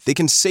qualify, they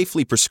can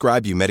safely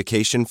prescribe you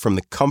medication from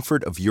the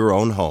comfort of your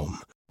own home.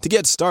 To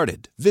get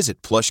started,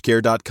 visit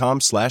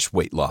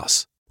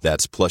plushcare.com/weight-loss.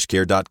 That's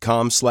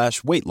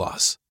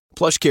plushcare.com/weight-loss.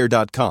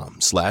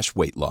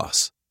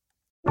 plushcare.com/weight-loss.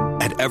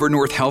 At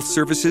Evernorth Health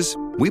Services,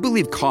 we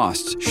believe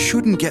costs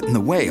shouldn't get in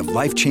the way of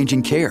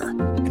life-changing care,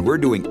 and we're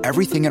doing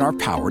everything in our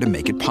power to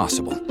make it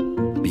possible.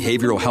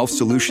 Behavioral health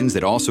solutions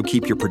that also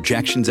keep your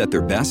projections at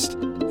their best?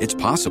 It's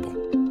possible.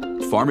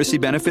 Pharmacy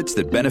benefits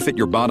that benefit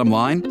your bottom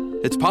line?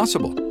 It's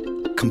possible.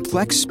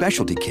 Complex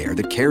specialty care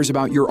that cares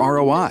about your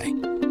ROI?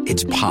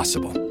 It's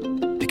possible.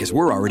 Because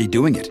we're already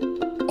doing it.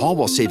 All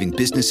while saving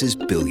businesses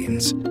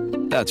billions.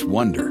 That's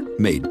Wonder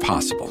made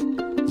possible.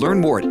 Learn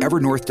more at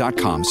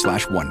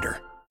evernorth.com/wonder.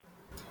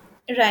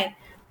 Right.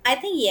 I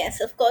think,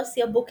 yes, of course,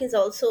 your book is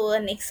also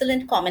an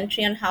excellent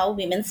commentary on how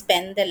women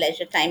spend their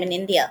leisure time in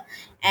India.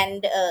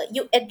 And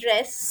you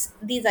address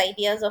these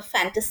ideas of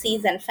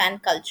fantasies and fan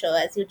culture,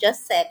 as you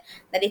just said,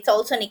 that it's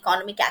also an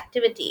economic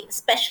activity,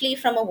 especially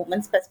from a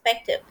woman's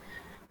perspective.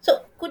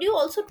 So could you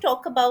also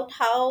talk about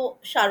how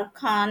Shah Rukh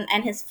Khan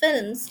and his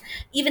films,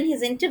 even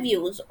his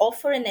interviews,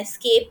 offer an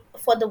escape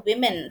for the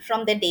women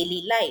from their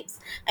daily lives?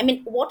 I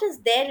mean, what is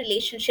their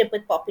relationship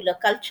with popular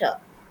culture?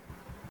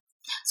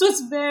 So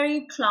it's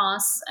very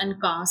class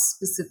and caste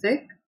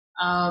specific.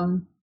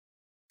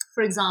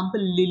 For example,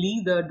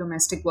 Lily, the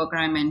domestic worker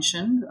I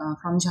mentioned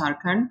from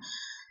Jharkhand,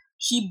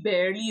 she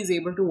barely is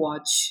able to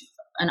watch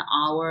an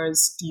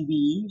hour's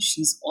TV.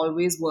 She's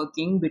always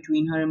working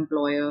between her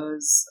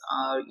employers,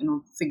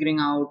 figuring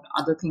out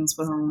other things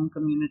for her own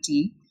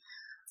community.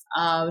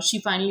 She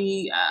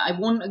finally, I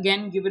won't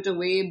again give it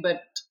away,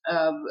 but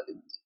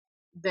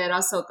there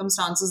are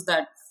circumstances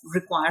that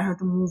require her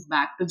to move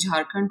back to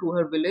Jharkhand, to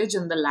her village,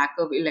 and the lack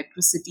of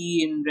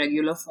electricity in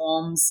regular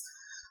forms,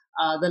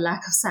 the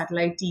lack of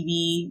satellite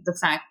TV, the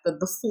fact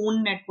that the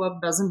phone network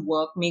doesn't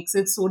work makes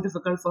it so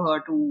difficult for her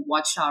to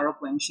watch Shah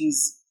Rukh when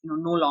she's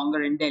no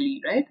longer in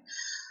Delhi, right?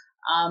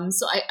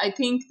 So I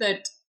think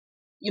that,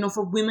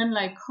 for women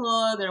like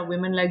her, there are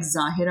women like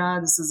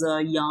Zahira. This is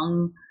a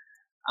young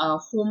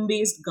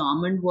home-based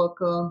garment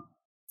worker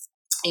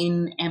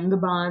in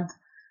Ahmedabad,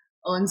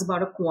 earns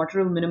about a quarter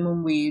of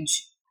minimum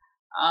wage.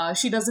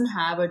 She doesn't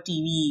have a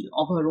TV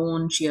of her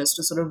own. She has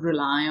to sort of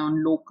rely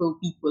on local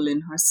people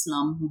in her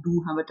slum who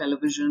do have a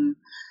television.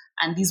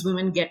 And these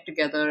women get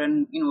together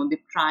and, they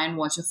try and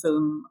watch a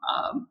film,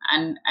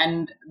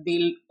 and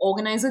they'll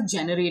organize a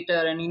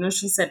generator. And,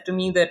 she said to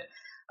me that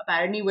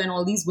apparently when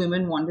all these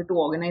women wanted to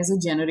organize a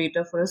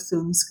generator for a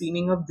film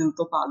screening of Dil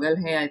To Pagal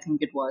Hai, I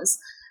think it was,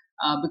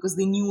 because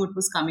they knew it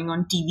was coming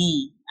on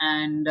TV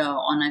and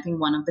on, I think,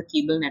 one of the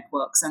cable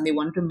networks, and they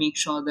wanted to make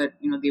sure that,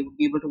 they would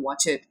be able to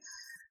watch it.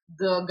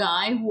 The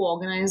guy who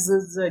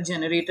organizes the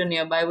generator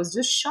nearby was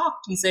just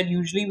shocked. He said,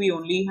 usually we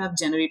only have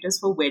generators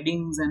for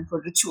weddings and for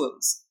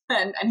rituals.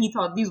 And he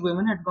thought these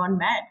women had gone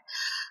mad.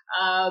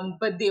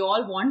 But they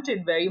all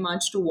wanted very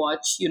much to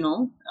watch,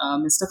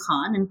 Mr.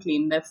 Khan and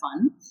claim their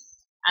fun.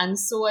 And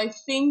so I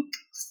think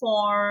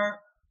for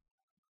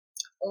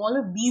all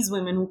of these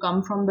women who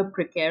come from the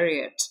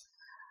precariat,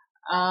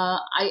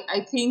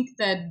 I think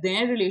that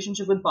their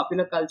relationship with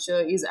popular culture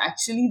is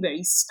actually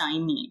very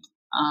stymied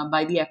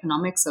by the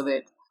economics of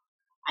it.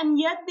 And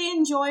yet they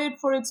enjoy it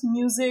for its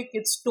music,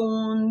 its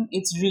tone,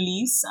 its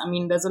release. I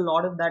mean, there's a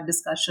lot of that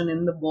discussion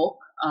in the book.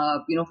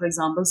 For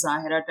example,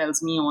 Zahira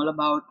tells me all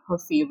about her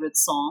favorite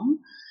song.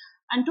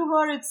 And to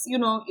her, it's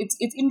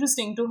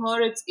interesting. To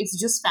her, it's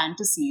just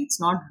fantasy.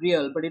 It's not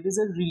real, but it is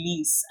a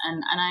release.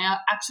 And I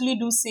actually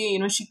do say,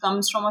 she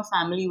comes from a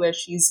family where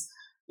she's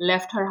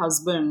left her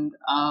husband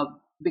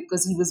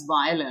because he was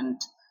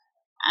violent.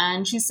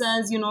 And she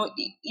says,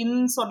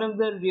 in sort of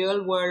the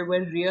real world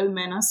where real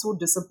men are so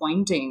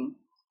disappointing,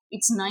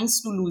 it's nice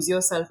to lose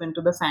yourself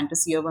into the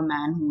fantasy of a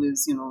man who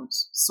is,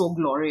 so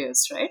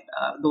glorious, right?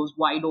 Those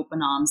wide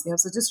open arms, they have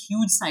such a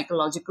huge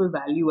psychological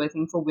value, I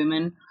think, for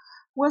women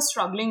who are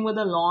struggling with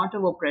a lot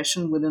of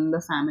oppression within the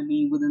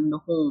family, within the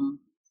home.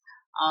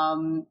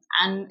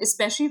 And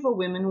especially for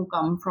women who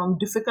come from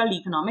difficult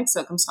economic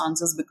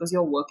circumstances because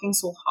you're working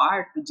so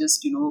hard to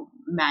just,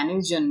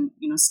 manage and,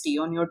 stay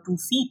on your 2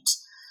 feet.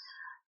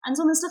 And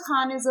so Mr.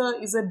 Khan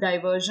is a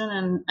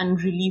diversion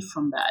and relief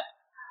from that.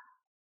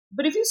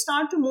 But if you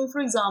start to move,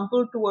 for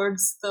example,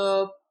 towards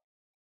the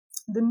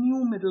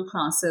new middle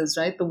classes,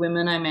 right? The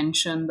women I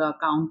mentioned, the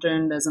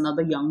accountant, there's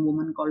another young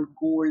woman called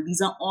Gold.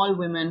 These are all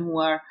women who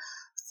are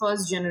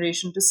first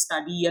generation to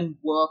study and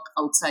work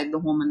outside the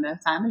home in their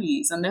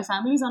families. And their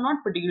families are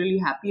not particularly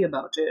happy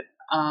about it.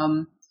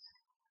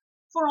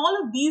 For all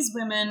of these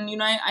women,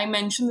 I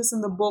mentioned this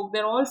in the book,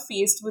 they're all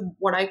faced with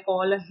what I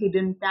call a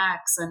hidden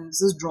tax. And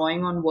this is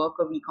drawing on work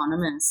of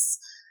economists.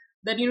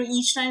 That,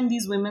 each time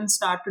these women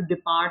start to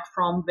depart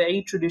from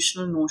very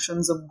traditional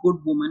notions of good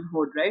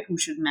womanhood, right? Who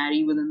should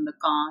marry within the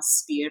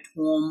caste, stay at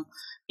home,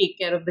 take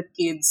care of the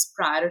kids,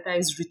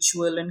 prioritize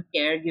ritual and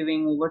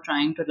caregiving over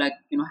trying to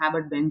have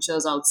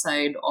adventures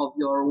outside of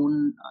your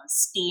own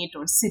state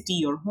or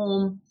city or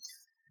home.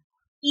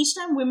 Each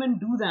time women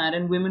do that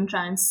and women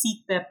try and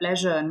seek their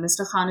pleasure, and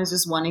Mr. Khan is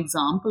just one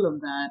example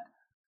of that,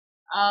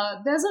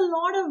 there's a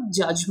lot of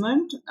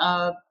judgment,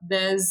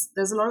 there's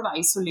a lot of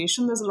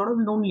isolation, there's a lot of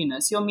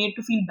loneliness. You're made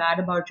to feel bad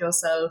about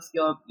yourself,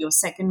 you're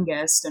second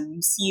guessed, and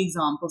you see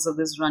examples of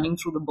this running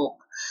through the book.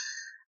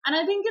 And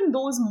I think in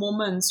those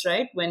moments,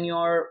 right, when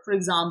you're, for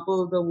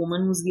example, the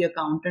woman who's the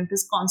accountant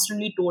is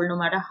constantly told no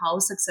matter how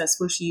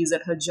successful she is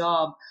at her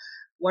job,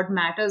 what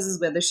matters is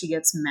whether she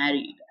gets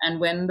married. And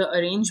when the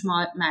arranged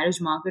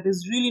marriage market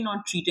is really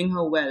not treating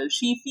her well,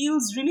 she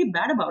feels really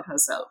bad about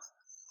herself.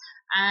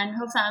 And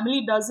her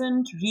family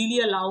doesn't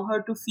really allow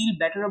her to feel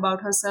better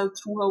about herself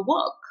through her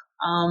work.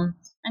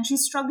 And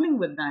she's struggling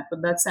with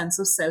that sense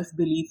of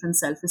self-belief and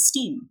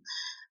self-esteem.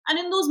 And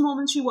in those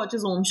moments, she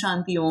watches Om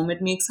Shanti Om.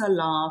 It makes her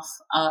laugh.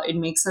 It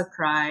makes her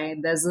cry.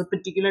 There's a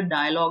particular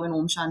dialogue in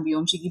Om Shanti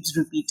Om. She keeps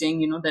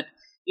repeating, that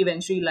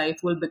eventually life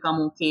will become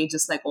okay,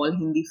 just like all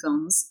Hindi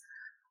films.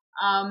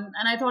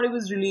 And I thought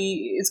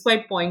it's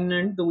quite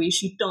poignant the way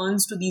she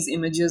turns to these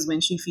images when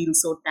she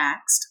feels so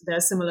taxed. There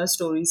are similar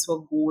stories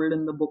for Gold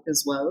in the book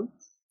as well.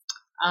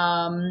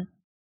 And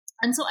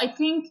so I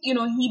think,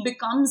 he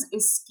becomes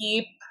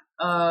escape,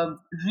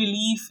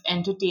 relief,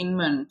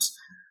 entertainment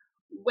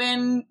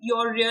when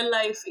your real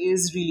life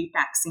is really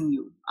taxing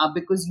you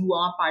because you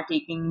are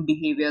partaking in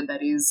behavior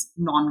that is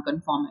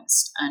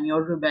non-conformist and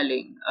you're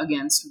rebelling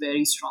against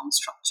very strong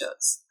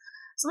structures.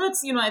 So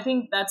that's, I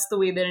think that's the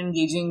way they're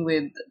engaging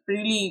with,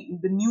 really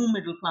the new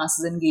middle class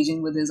is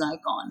engaging with his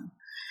icon.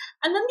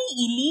 And then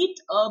the elite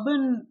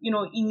urban,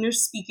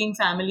 English-speaking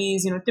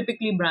families,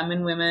 typically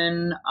Brahmin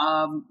women,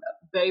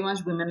 very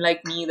much women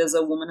like me. There's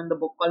a woman in the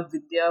book called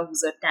Vidya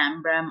who's a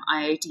Tambram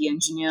IIT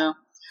engineer.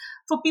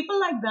 For people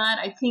like that,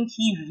 I think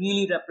he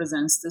really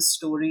represents this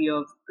story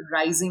of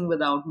rising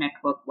without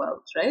network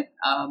wealth, right?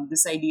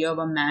 This idea of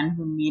a man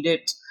who made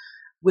it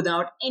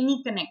without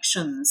any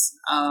connections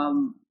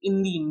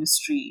in the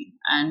industry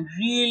and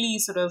really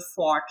sort of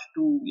fought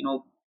to,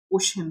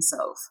 push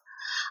himself.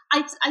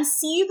 I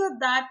see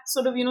that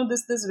sort of,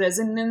 this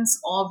resonance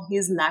of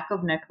his lack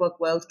of network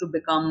wealth to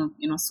become,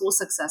 so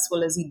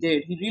successful as he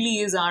did. He really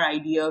is our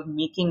idea of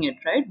making it,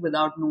 right,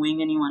 without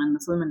knowing anyone in the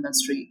film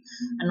industry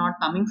and not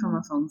coming from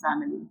a film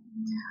family.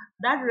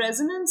 That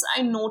resonance,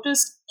 I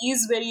noticed,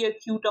 is very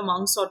acute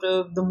among sort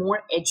of the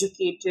more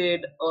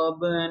educated,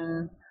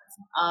 urban,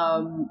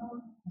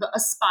 the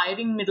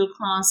aspiring middle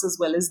class as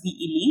well as the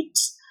elite.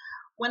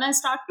 When I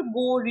start to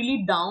go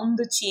really down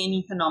the chain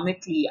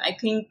economically, I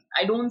think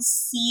I don't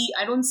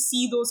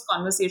see those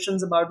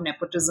conversations about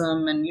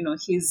nepotism and,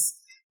 his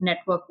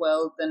network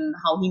wealth and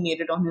how he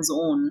made it on his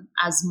own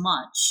as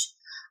much.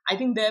 I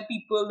think there are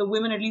people, the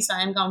women at least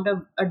I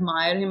encounter,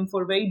 admire him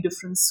for very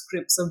different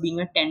scripts of being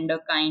a tender,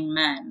 kind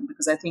man,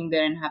 because I think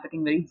they're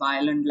inhabiting very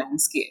violent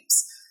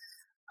landscapes.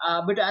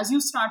 But as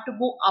you start to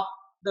go up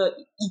the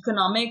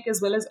economic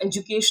as well as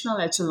educational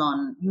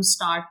echelon, you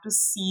start to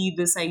see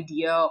this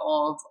idea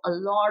of a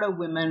lot of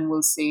women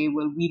will say,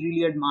 well, we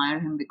really admire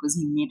him because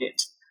he made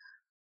it.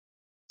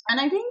 And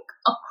I think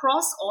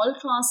across all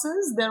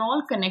classes, they're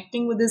all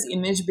connecting with his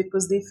image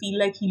because they feel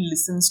like he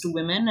listens to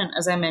women. And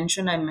as I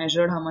mentioned, I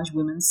measured how much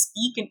women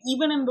speak. And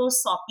even in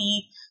those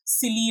soppy,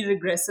 silly,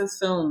 regressive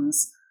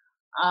films,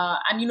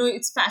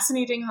 it's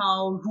fascinating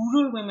how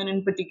rural women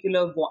in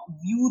particular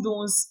view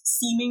those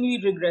seemingly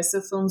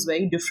regressive films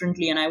very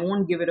differently. And I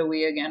won't give it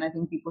away again. I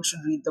think people should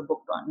read the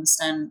book to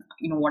understand,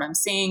 what I'm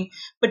saying,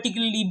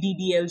 particularly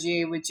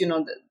DDLJ, which,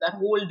 that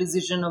whole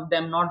decision of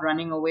them not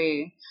running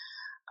away.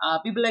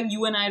 People like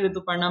you and I,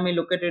 Rituparna, may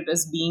look at it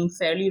as being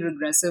fairly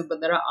regressive,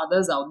 but there are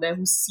others out there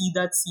who see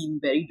that scene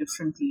very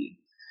differently.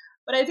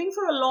 But I think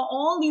for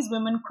all these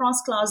women,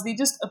 cross-class, they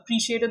just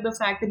appreciated the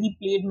fact that he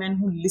played men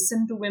who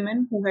listened to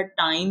women, who had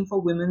time for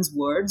women's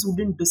words, who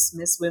didn't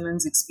dismiss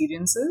women's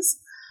experiences.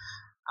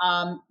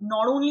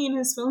 Not only in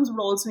his films,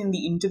 but also in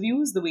the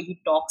interviews, the way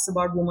he talks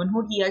about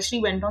womanhood. He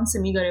actually went on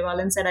Simi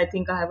Garewal and said, I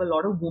think I have a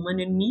lot of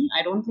woman in me.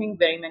 I don't think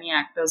very many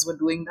actors were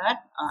doing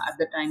that at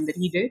the time that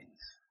he did.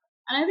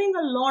 And I think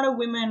a lot of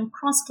women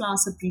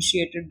cross-class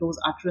appreciated those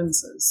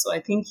utterances. So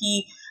I think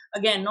he,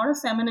 again, not a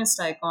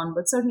feminist icon,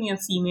 but certainly a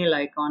female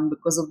icon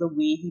because of the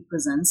way he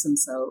presents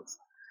himself.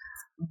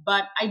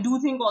 But I do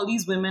think all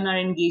these women are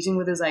engaging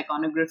with his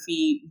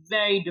iconography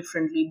very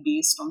differently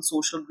based on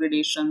social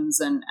gradations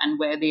and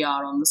where they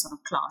are on the sort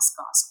of class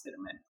caste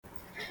pyramid.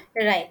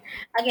 Right.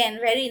 Again,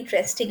 very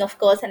interesting, of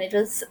course, and it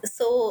was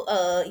so,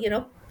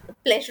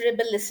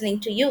 pleasurable listening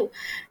to you.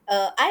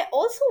 I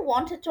also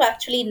wanted to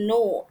actually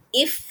know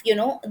if,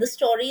 the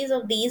stories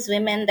of these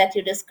women that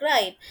you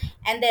describe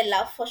and their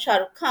love for Shah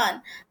Rukh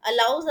Khan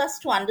allows us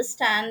to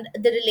understand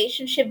the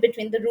relationship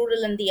between the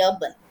rural and the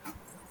urban.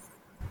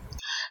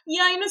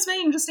 Yeah, it's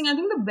very interesting. I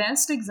think the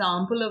best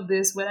example of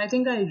this, where I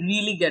think I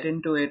really get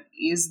into it,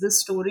 is the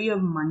story of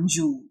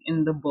Manju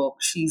in the book.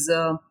 She's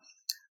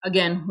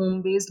again,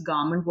 home-based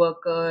garment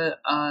worker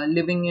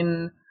living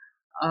in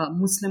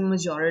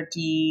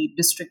Muslim-majority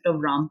district of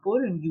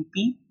Rampur in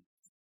UP.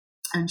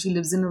 And she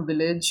lives in a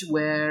village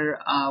where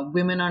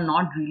women are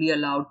not really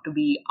allowed to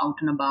be out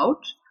and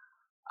about.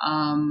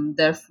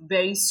 There are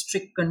very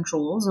strict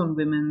controls on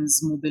women's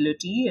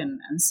mobility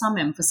and some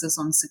emphasis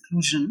on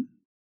seclusion.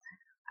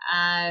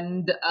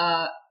 And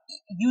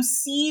you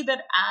see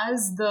that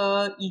as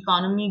the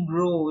economy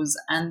grows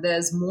and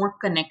there's more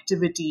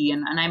connectivity,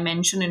 and I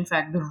mentioned, in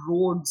fact, the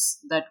roads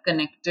that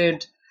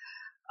connected,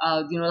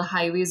 the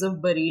highways of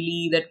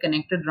Bareilly that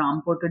connected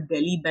Rampur to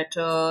Delhi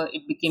better.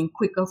 It became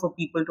quicker for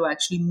people to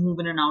actually move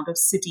in and out of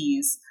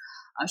cities.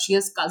 She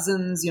has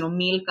cousins,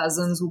 male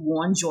cousins who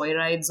go on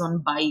joyrides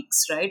on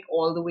bikes, right,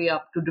 all the way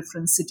up to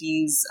different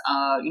cities,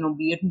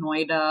 be it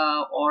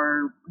Noida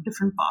or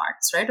different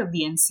parts, right, of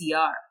the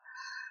NCR.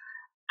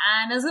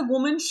 And as a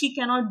woman, she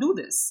cannot do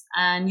this.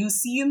 And you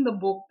see in the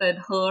book that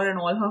her and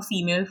all her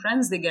female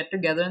friends, they get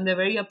together and they're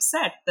very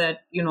upset that,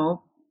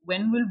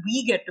 when will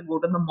we get to go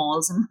to the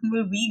malls and when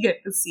will we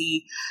get to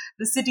see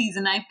the cities?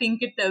 And I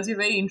think it tells you a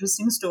very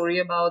interesting story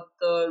about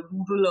the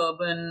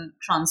rural-urban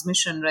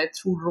transmission, right,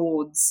 through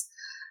roads,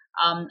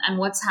 and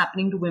what's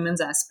happening to women's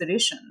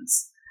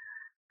aspirations.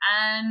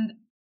 And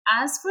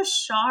as for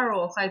Shah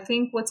Rukh, I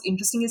think what's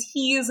interesting is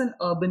he is an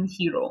urban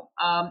hero.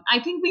 I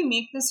think we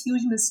make this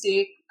huge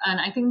mistake, and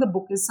I think the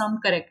book is some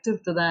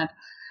corrective to that,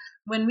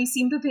 when we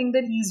seem to think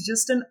that he's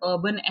just an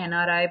urban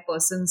NRI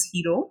person's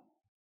hero,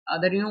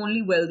 that,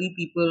 only wealthy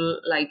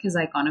people like his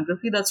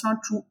iconography. That's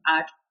not true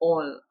at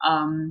all.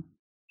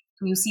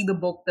 You see the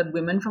book that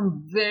women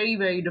from very,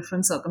 very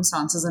different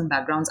circumstances and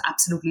backgrounds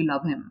absolutely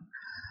love him.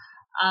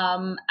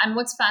 And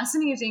what's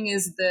fascinating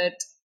is that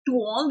to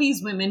all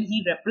these women,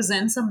 he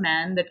represents a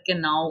man that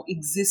can now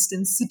exist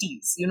in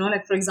cities.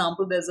 Like, for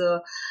example, there's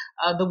the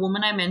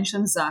woman I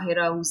mentioned,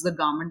 Zahira, who's the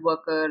garment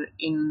worker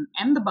in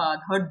Ahmedabad.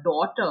 Her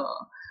daughter,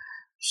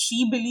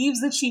 she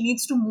believes that she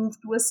needs to move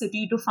to a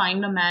city to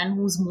find a man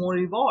who's more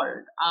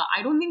evolved.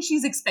 I don't think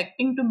she's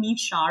expecting to meet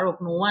Shah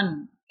Rukh. No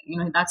one,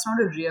 that's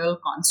not a real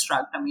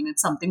construct. I mean,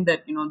 it's something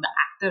that, the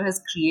actor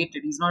has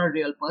created. He's not a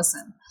real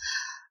person.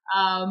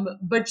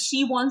 But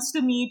she wants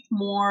to meet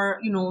more,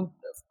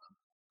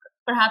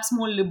 perhaps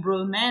more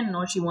liberal men,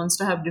 or she wants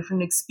to have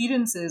different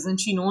experiences, and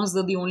she knows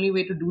that the only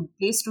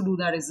place to do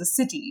that is the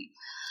city.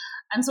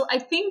 And so I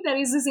think there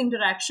is this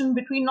interaction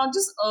between not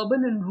just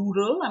urban and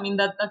rural. I mean,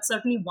 that's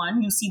certainly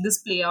one. You see this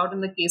play out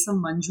in the case of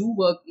Manju,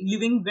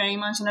 living very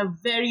much in a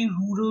very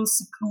rural,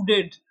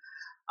 secluded,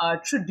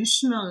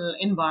 traditional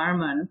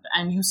environment.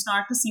 And you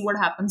start to see what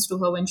happens to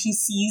her when she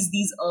sees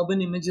these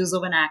urban images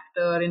of an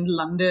actor in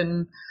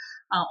London,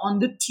 on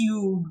the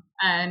tube,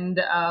 and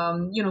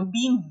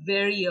being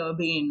very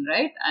urbane,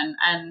 right?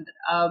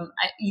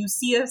 You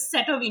see a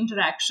set of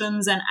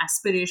interactions and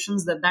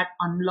aspirations that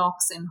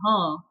unlocks in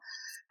her,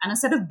 and a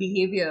set of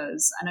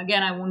behaviors, and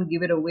again, I won't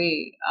give it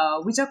away,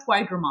 which are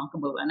quite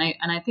remarkable. And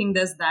I think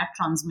there's that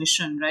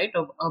transmission, right,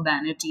 of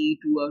urbanity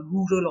to a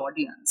rural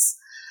audience.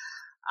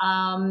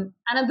 And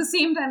at the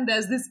same time,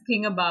 there's this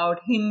thing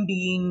about him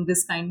being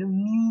this kind of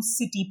new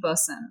city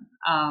person.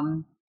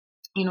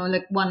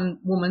 Like one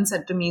woman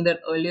said to me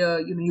that earlier,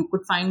 you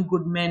could find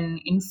good men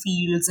in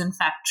fields and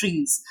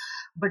factories,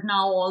 but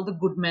now all the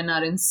good men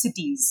are in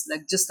cities,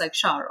 just like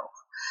Shah Rukh.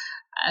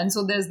 And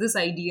so there's this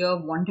idea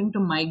of wanting to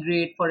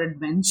migrate for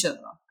adventure.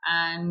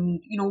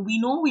 And, we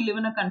know we live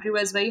in a country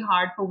where it's very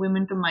hard for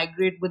women to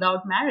migrate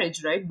without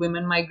marriage, right?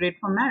 Women migrate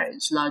for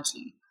marriage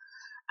largely.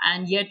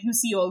 And yet you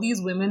see all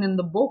these women in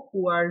the book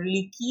who are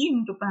really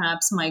keen to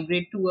perhaps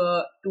migrate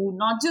to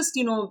not just,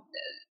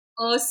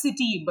 a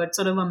city, but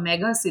sort of a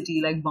mega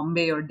city like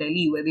Bombay or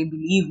Delhi, where they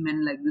believe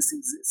men like this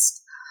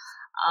exist.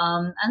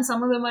 And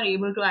some of them are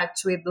able to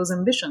actuate those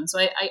ambitions. So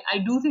I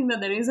do think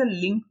that there is a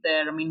link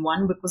there. I mean,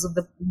 one, because of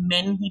the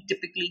men he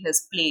typically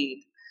has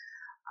played,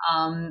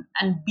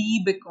 and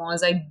B,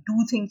 because I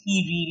do think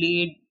he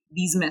relayed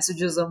these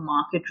messages of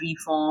market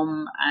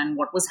reform and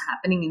what was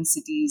happening in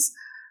cities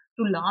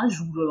to large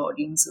rural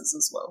audiences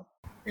as well.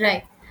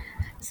 Right.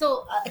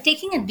 So,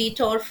 taking a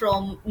detour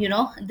from,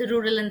 the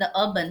rural and the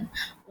urban,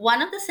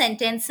 one of the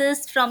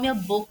sentences from your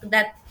book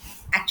that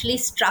actually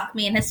struck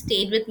me and has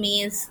stayed with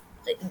me is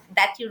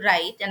that you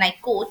write, and I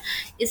quote,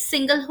 is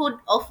singlehood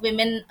of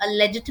women a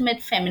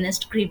legitimate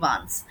feminist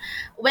grievance?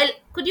 Well,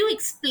 could you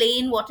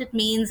explain what it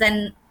means?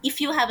 And if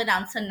you have an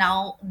answer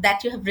now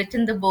that you have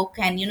written the book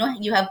and,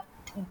 you have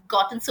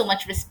gotten so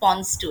much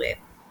response to it.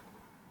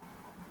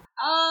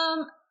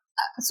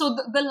 So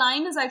the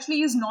line is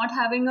actually, is not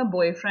having a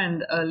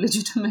boyfriend a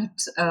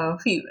legitimate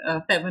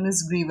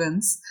feminist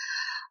grievance.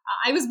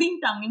 I was being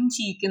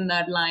tongue-in-cheek in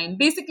that line.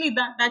 Basically,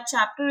 that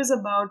chapter is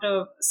about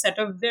a set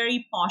of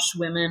very posh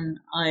women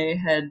I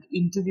had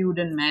interviewed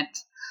and met,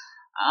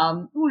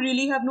 who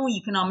really have no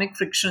economic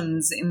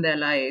frictions in their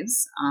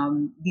lives.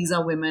 These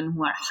are women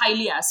who are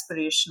highly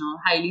aspirational,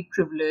 highly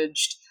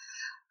privileged,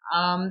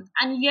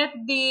 and yet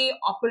they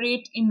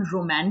operate in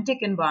romantic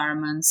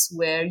environments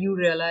where you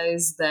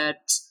realize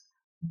that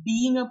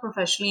being a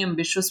professionally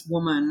ambitious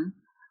woman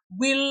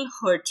will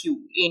hurt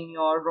you in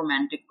your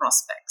romantic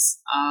prospects.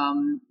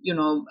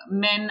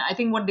 Men, I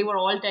think what they were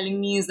all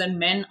telling me is that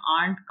men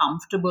aren't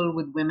comfortable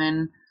with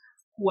women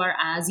who are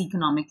as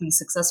economically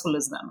successful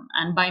as them.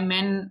 And by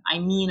men, I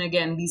mean,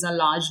 again, these are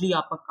largely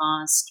upper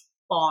caste,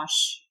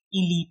 posh,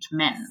 elite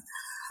men.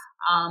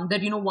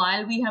 That,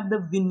 while we have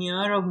the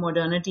veneer of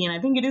modernity, and I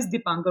think it is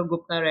Dipankar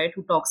Gupta, right,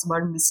 who talks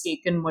about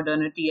mistaken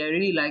modernity. I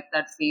really like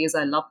that phrase.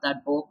 I love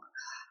that book.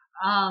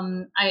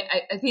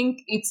 I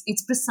think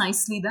it's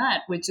precisely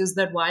that, which is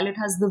that while it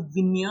has the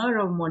veneer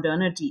of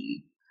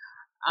modernity,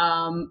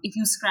 if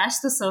you scratch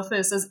the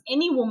surface, as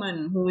any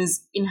woman who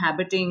is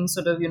inhabiting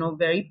sort of,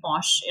 very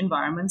posh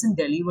environments in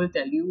Delhi will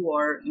tell you,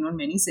 or, in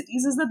many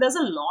cities, is that there's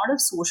a lot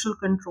of social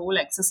control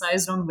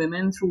exercised on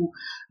women through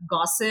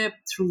gossip,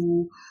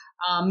 through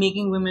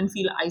making women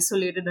feel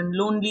isolated and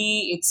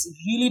lonely. It's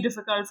really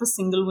difficult for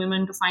single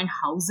women to find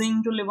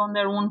housing to live on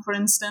their own, for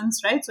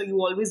instance, right? So you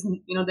always,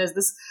 there's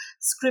this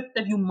script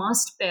that you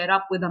must pair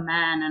up with a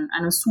man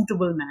and a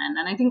suitable man.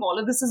 And I think all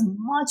of this is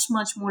much,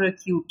 much more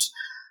acute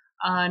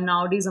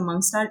nowadays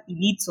amongst our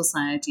elite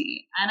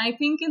society. And I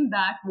think in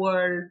that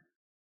world,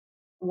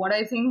 what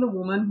I think the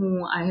woman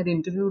who I had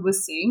interviewed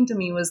was saying to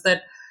me was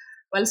that,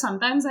 well,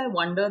 sometimes I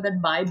wonder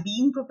that by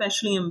being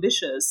professionally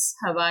ambitious,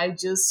 have I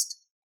just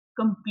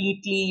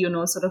completely,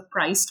 sort of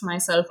priced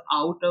myself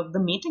out of the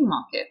mating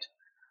market?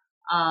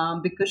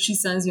 Because she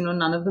says,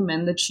 none of the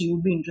men that she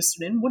would be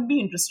interested in would be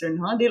interested in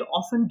her. They'll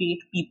often date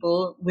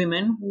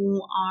women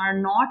who are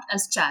not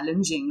as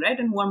challenging, right?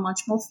 And who are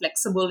much more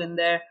flexible in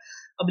their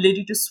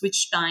ability to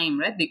switch time,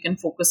 right? They can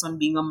focus on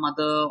being a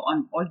mother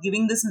or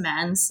giving this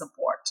man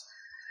support.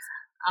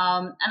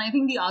 And I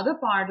think the other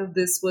part of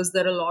this was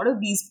that a lot of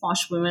these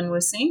posh women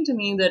were saying to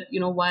me that,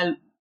 while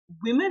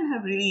women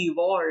have really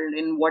evolved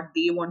in what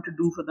they want to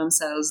do for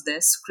themselves,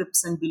 their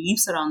scripts and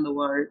beliefs around the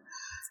world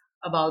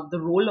about the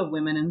role of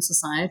women in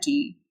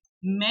society,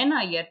 men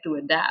are yet to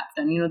adapt.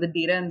 And, the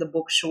data in the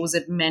book shows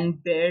that men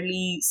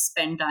barely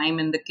spend time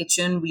in the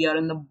kitchen. We are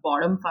in the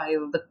bottom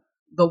 5 of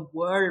the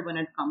world when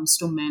it comes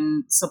to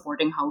men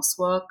supporting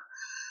housework.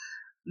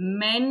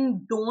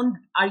 Men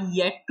are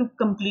yet to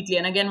completely,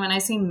 and again, when I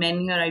say men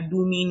here, I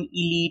do mean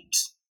elite,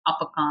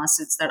 upper caste.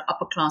 It's that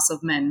upper class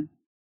of men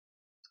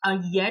are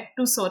yet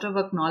to sort of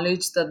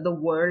acknowledge that the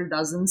world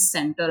doesn't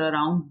center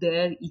around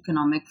their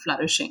economic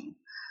flourishing.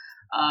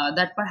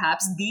 That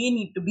perhaps they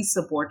need to be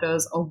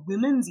supporters of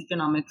women's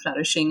economic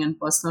flourishing and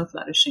personal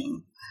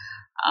flourishing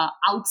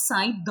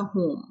outside the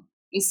home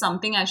is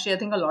something actually I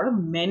think a lot of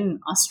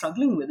men are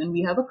struggling with. And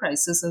we have a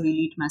crisis of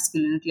elite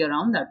masculinity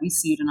around that. We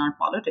see it in our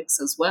politics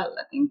as well.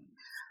 I think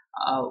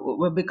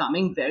we're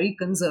becoming very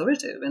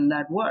conservative in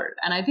that world.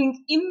 And I think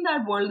in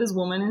that world, this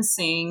woman is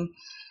saying,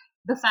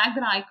 the fact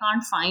that I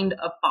can't find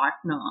a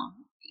partner,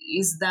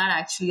 is that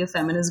actually a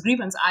feminist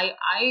grievance?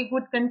 I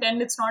would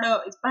contend it's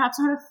perhaps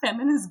not a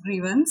feminist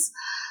grievance.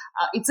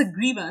 It's a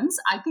grievance.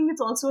 I think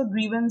it's also a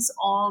grievance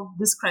of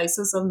this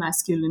crisis of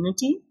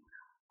masculinity,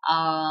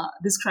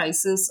 this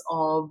crisis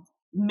of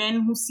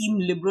men who seem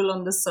liberal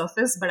on the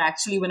surface, but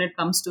actually when it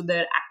comes to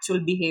their actual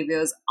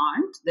behaviors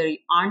they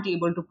aren't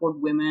able to put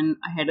women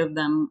ahead of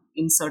them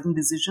in certain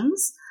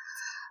decisions.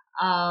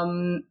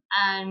 And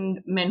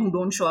men who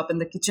don't show up in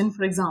the kitchen,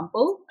 for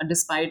example,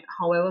 despite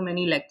however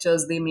many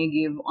lectures they may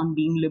give on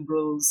being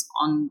liberals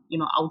on,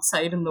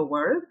 outside in the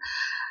world.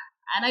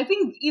 And I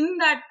think in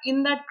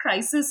that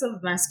crisis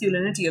of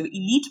masculinity, of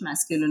elite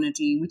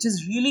masculinity, which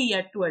is really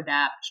yet to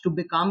adapt to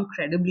become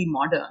credibly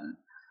modern,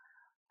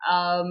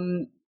 I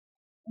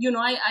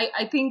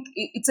think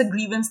it's a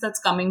grievance that's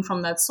coming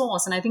from that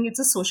source. And I think it is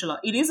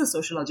a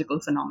sociological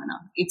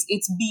phenomenon.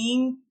 It's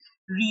being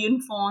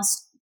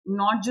reinforced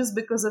not just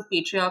because of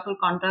patriarchal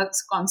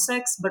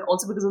context, but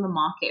also because of the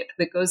market.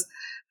 Because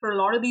for a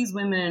lot of these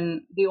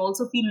women, they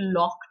also feel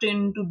locked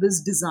into this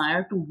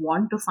desire to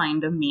want to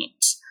find a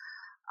mate.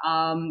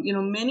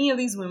 Many of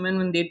these women,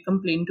 when they'd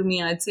complain to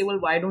me, I'd say, well,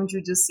 why don't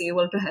you just say,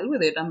 well, to hell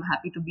with it, I'm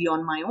happy to be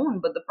on my own.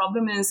 But the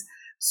problem is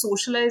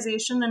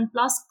socialization and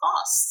plus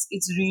costs.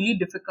 It's really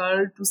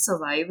difficult to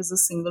survive as a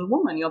single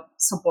woman. You're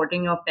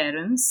supporting your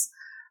parents.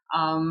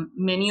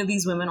 Many of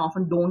these women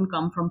often don't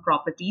come from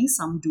property,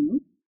 some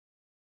do.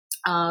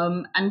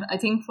 And I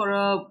think for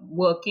a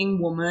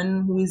working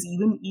woman who is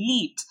even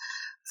elite,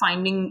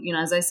 finding,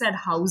 as I said,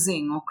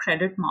 housing or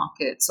credit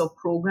markets or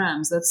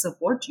programs that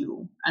support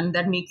you and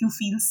that make you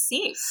feel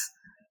safe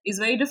is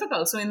very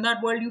difficult. So in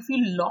that world, you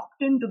feel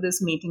locked into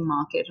this mating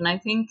market. And I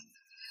think,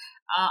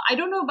 I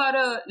don't know about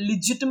a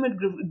legitimate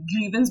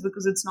grievance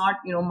because it's not,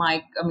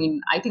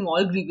 I think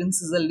all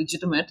grievances are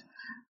legitimate.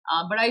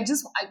 But I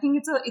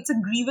think it's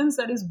a grievance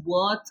that is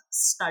worth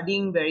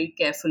studying very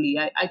carefully.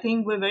 I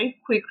think we're very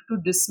quick to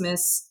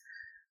dismiss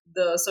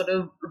the sort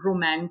of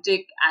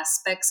romantic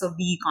aspects of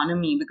the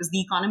economy because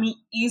the economy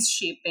is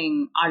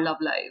shaping our love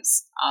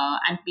lives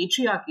and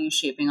patriarchy is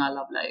shaping our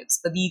love lives.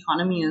 But the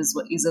economy is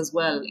as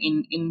well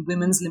in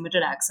women's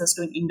limited access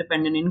to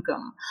independent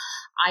income.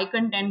 I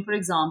contend, for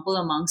example,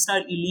 amongst our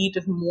elite,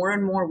 if more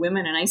and more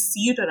women, and I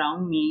see it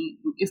around me,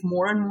 if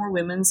more and more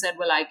women said,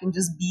 well, I can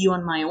just be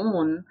on my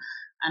own,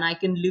 and I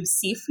can live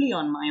safely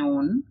on my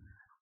own,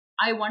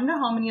 I wonder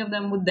how many of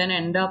them would then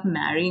end up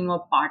marrying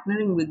or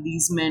partnering with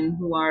these men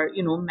who are,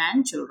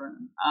 man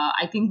children.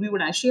 I think we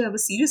would actually have a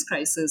serious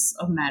crisis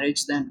of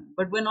marriage then.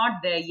 But we're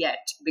not there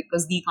yet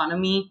because the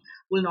economy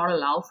will not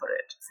allow for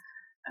it.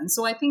 And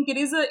so I think it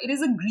is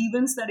a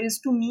grievance that is,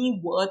 to me,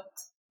 worth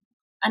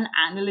an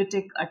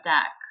analytic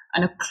attack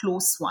and a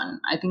close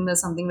one. I think there's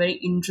something very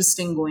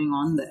interesting going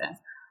on there.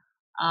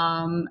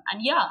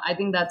 I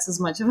think that's as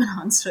much of an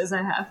answer as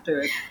I have to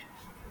it.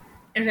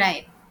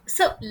 Right.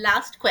 So,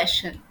 last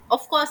question.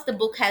 Of course, the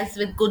book has,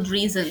 with good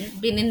reason,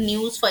 been in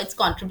news for its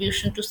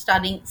contribution to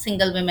studying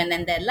single women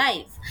and their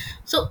lives.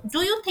 So, do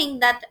you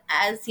think that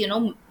as,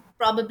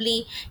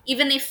 probably,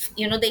 even if,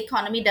 the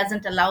economy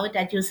doesn't allow it,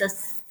 as you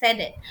just said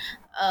it,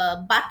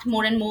 but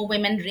more and more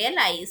women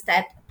realize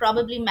that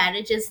probably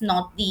marriage is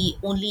not the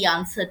only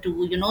answer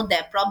to,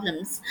 their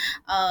problems.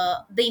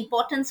 The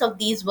importance of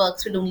these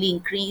works will only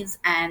increase.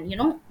 And,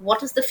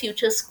 what is the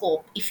future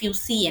scope, if you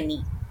see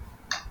any?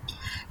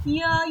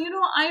 Yeah,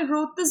 I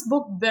wrote this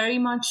book very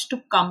much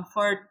to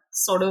comfort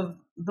sort of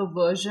the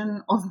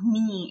version of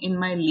me in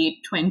my late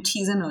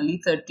 20s and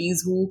early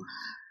 30s who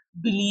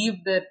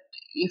believed that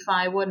if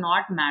I were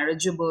not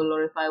marriageable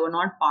or if I were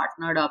not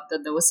partnered up,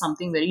 that there was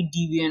something very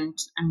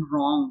deviant and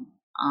wrong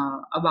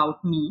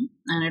about me.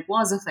 And it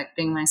was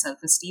affecting my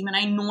self-esteem. And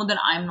I know that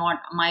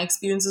my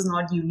experience is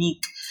not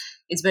unique.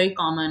 It's very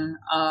common.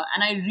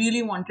 And I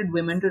really wanted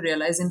women to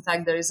realize, in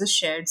fact, there is a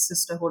shared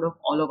sisterhood of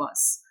all of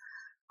us.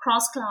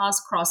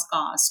 Cross-class,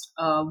 cross-caste,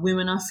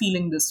 women are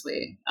feeling this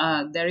way.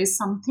 There is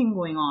something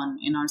going on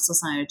in our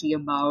society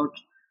about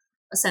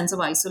a sense of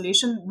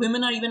isolation.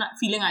 Women are even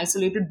feeling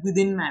isolated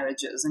within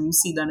marriages, and you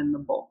see that in the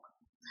book.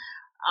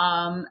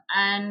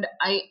 And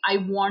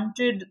I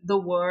wanted the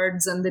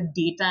words and the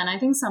data, and I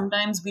think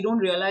sometimes we don't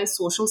realize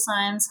social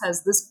science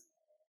has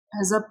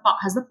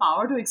the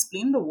power to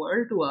explain the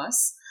world to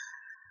us.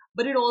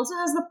 But it also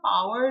has the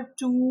power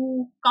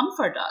to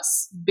comfort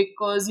us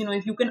because,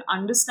 if you can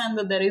understand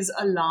that there is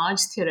a large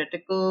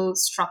theoretical,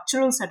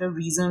 structural set of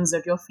reasons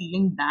that you're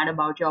feeling bad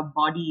about your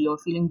body or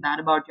feeling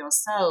bad about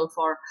yourself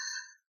or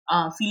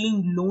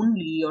feeling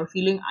lonely or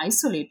feeling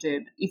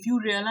isolated, if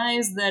you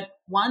realize that,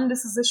 one,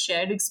 this is a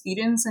shared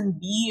experience, and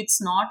B,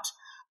 it's not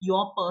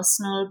your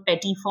personal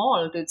petty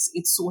fault, it's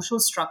social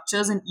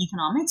structures and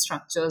economic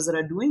structures that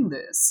are doing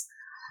this.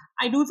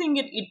 I do think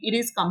it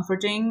is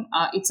comforting.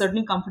 It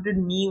certainly comforted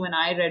me when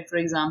I read, for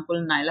example,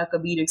 Naila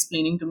Kabir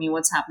explaining to me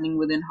what's happening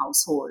within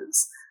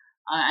households.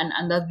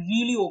 And that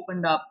really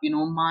opened up,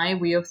 my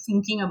way of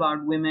thinking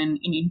about women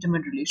in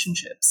intimate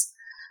relationships.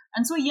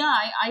 And so, yeah,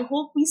 I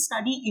hope we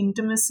study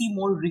intimacy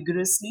more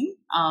rigorously,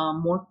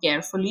 more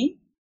carefully,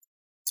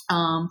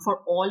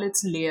 for all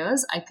its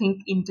layers. I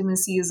think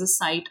intimacy is a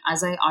site,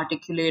 as I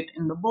articulate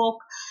in the book.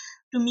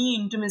 To me,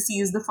 intimacy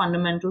is the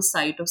fundamental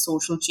site of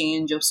social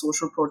change, of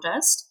social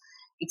protest.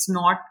 It's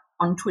not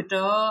on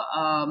Twitter.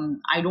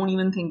 I don't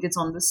even think it's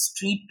on the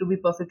street, to be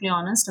perfectly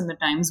honest, in the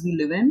times we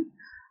live in.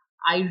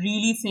 I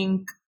really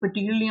think,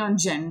 particularly on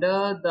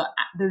gender,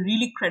 the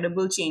really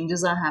credible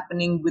changes are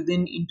happening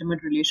within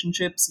intimate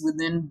relationships,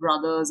 within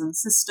brothers and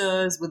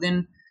sisters,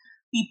 within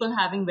people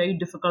having very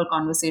difficult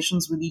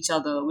conversations with each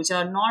other, which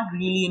are not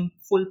really in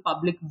full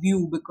public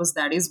view because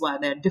that is why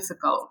they're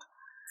difficult.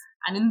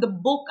 And in the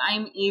book,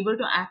 I'm able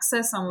to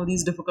access some of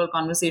these difficult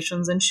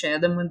conversations and share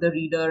them with the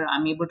reader.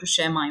 I'm able to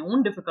share my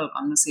own difficult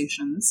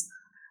conversations.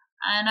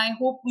 And I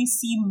hope we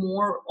see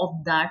more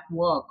of that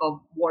work,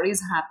 of what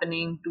is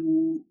happening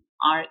to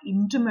our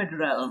intimate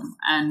realm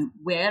and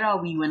where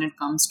are we when it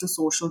comes to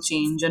social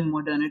change and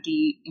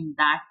modernity in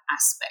that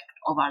aspect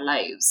of our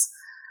lives.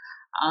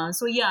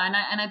 So yeah,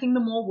 and I think the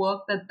more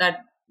work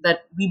that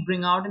we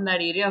bring out in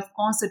that area, of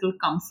course, it will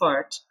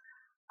comfort.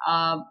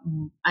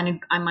 And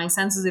my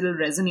sense is it'll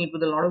resonate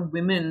with a lot of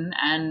women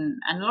and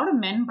a lot of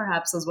men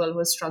perhaps as well who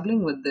are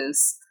struggling with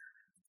this.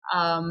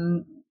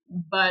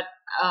 But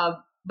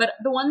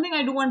the one thing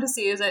I do want to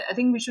say is I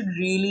think we should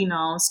really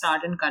now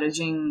start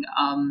encouraging.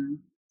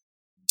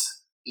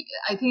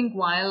 I think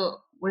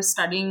while we're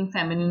studying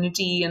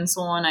femininity and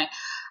so on, I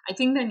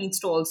think there needs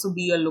to also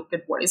be a look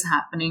at what is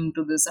happening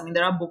to this. I mean,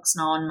 there are books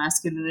now on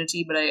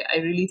masculinity, but I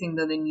really think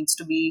that there needs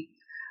to be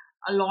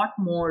a lot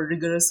more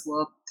rigorous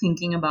work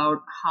thinking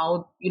about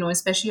how,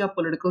 especially our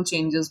political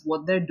changes,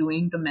 what they're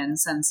doing to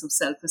men's sense of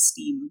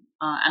self-esteem.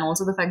 And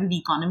also the fact that the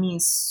economy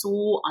is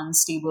so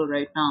unstable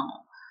right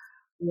now.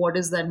 What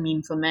does that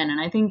mean for men?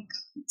 And I think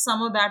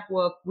some of that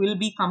work will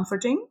be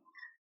comforting.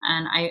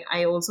 And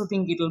I also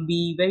think it'll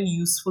be very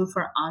useful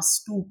for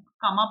us to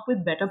come up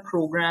with better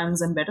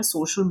programs and better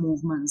social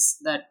movements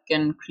that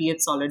can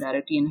create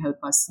solidarity and help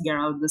us get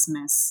out of this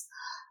mess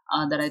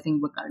that I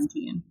think we're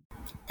currently in.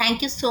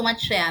 Thank you so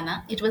much,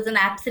 Shreyana. It was an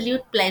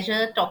absolute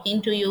pleasure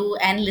talking to you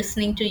and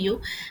listening to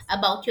you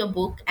about your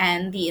book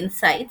and the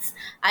insights.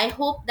 I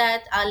hope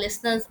that our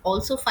listeners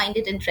also find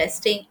it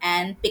interesting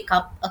and pick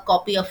up a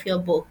copy of your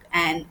book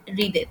and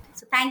read it.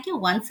 So thank you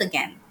once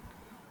again.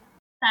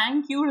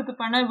 Thank you,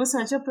 Rituparna. It was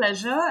such a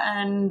pleasure.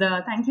 And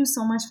thank you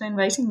so much for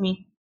inviting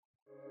me.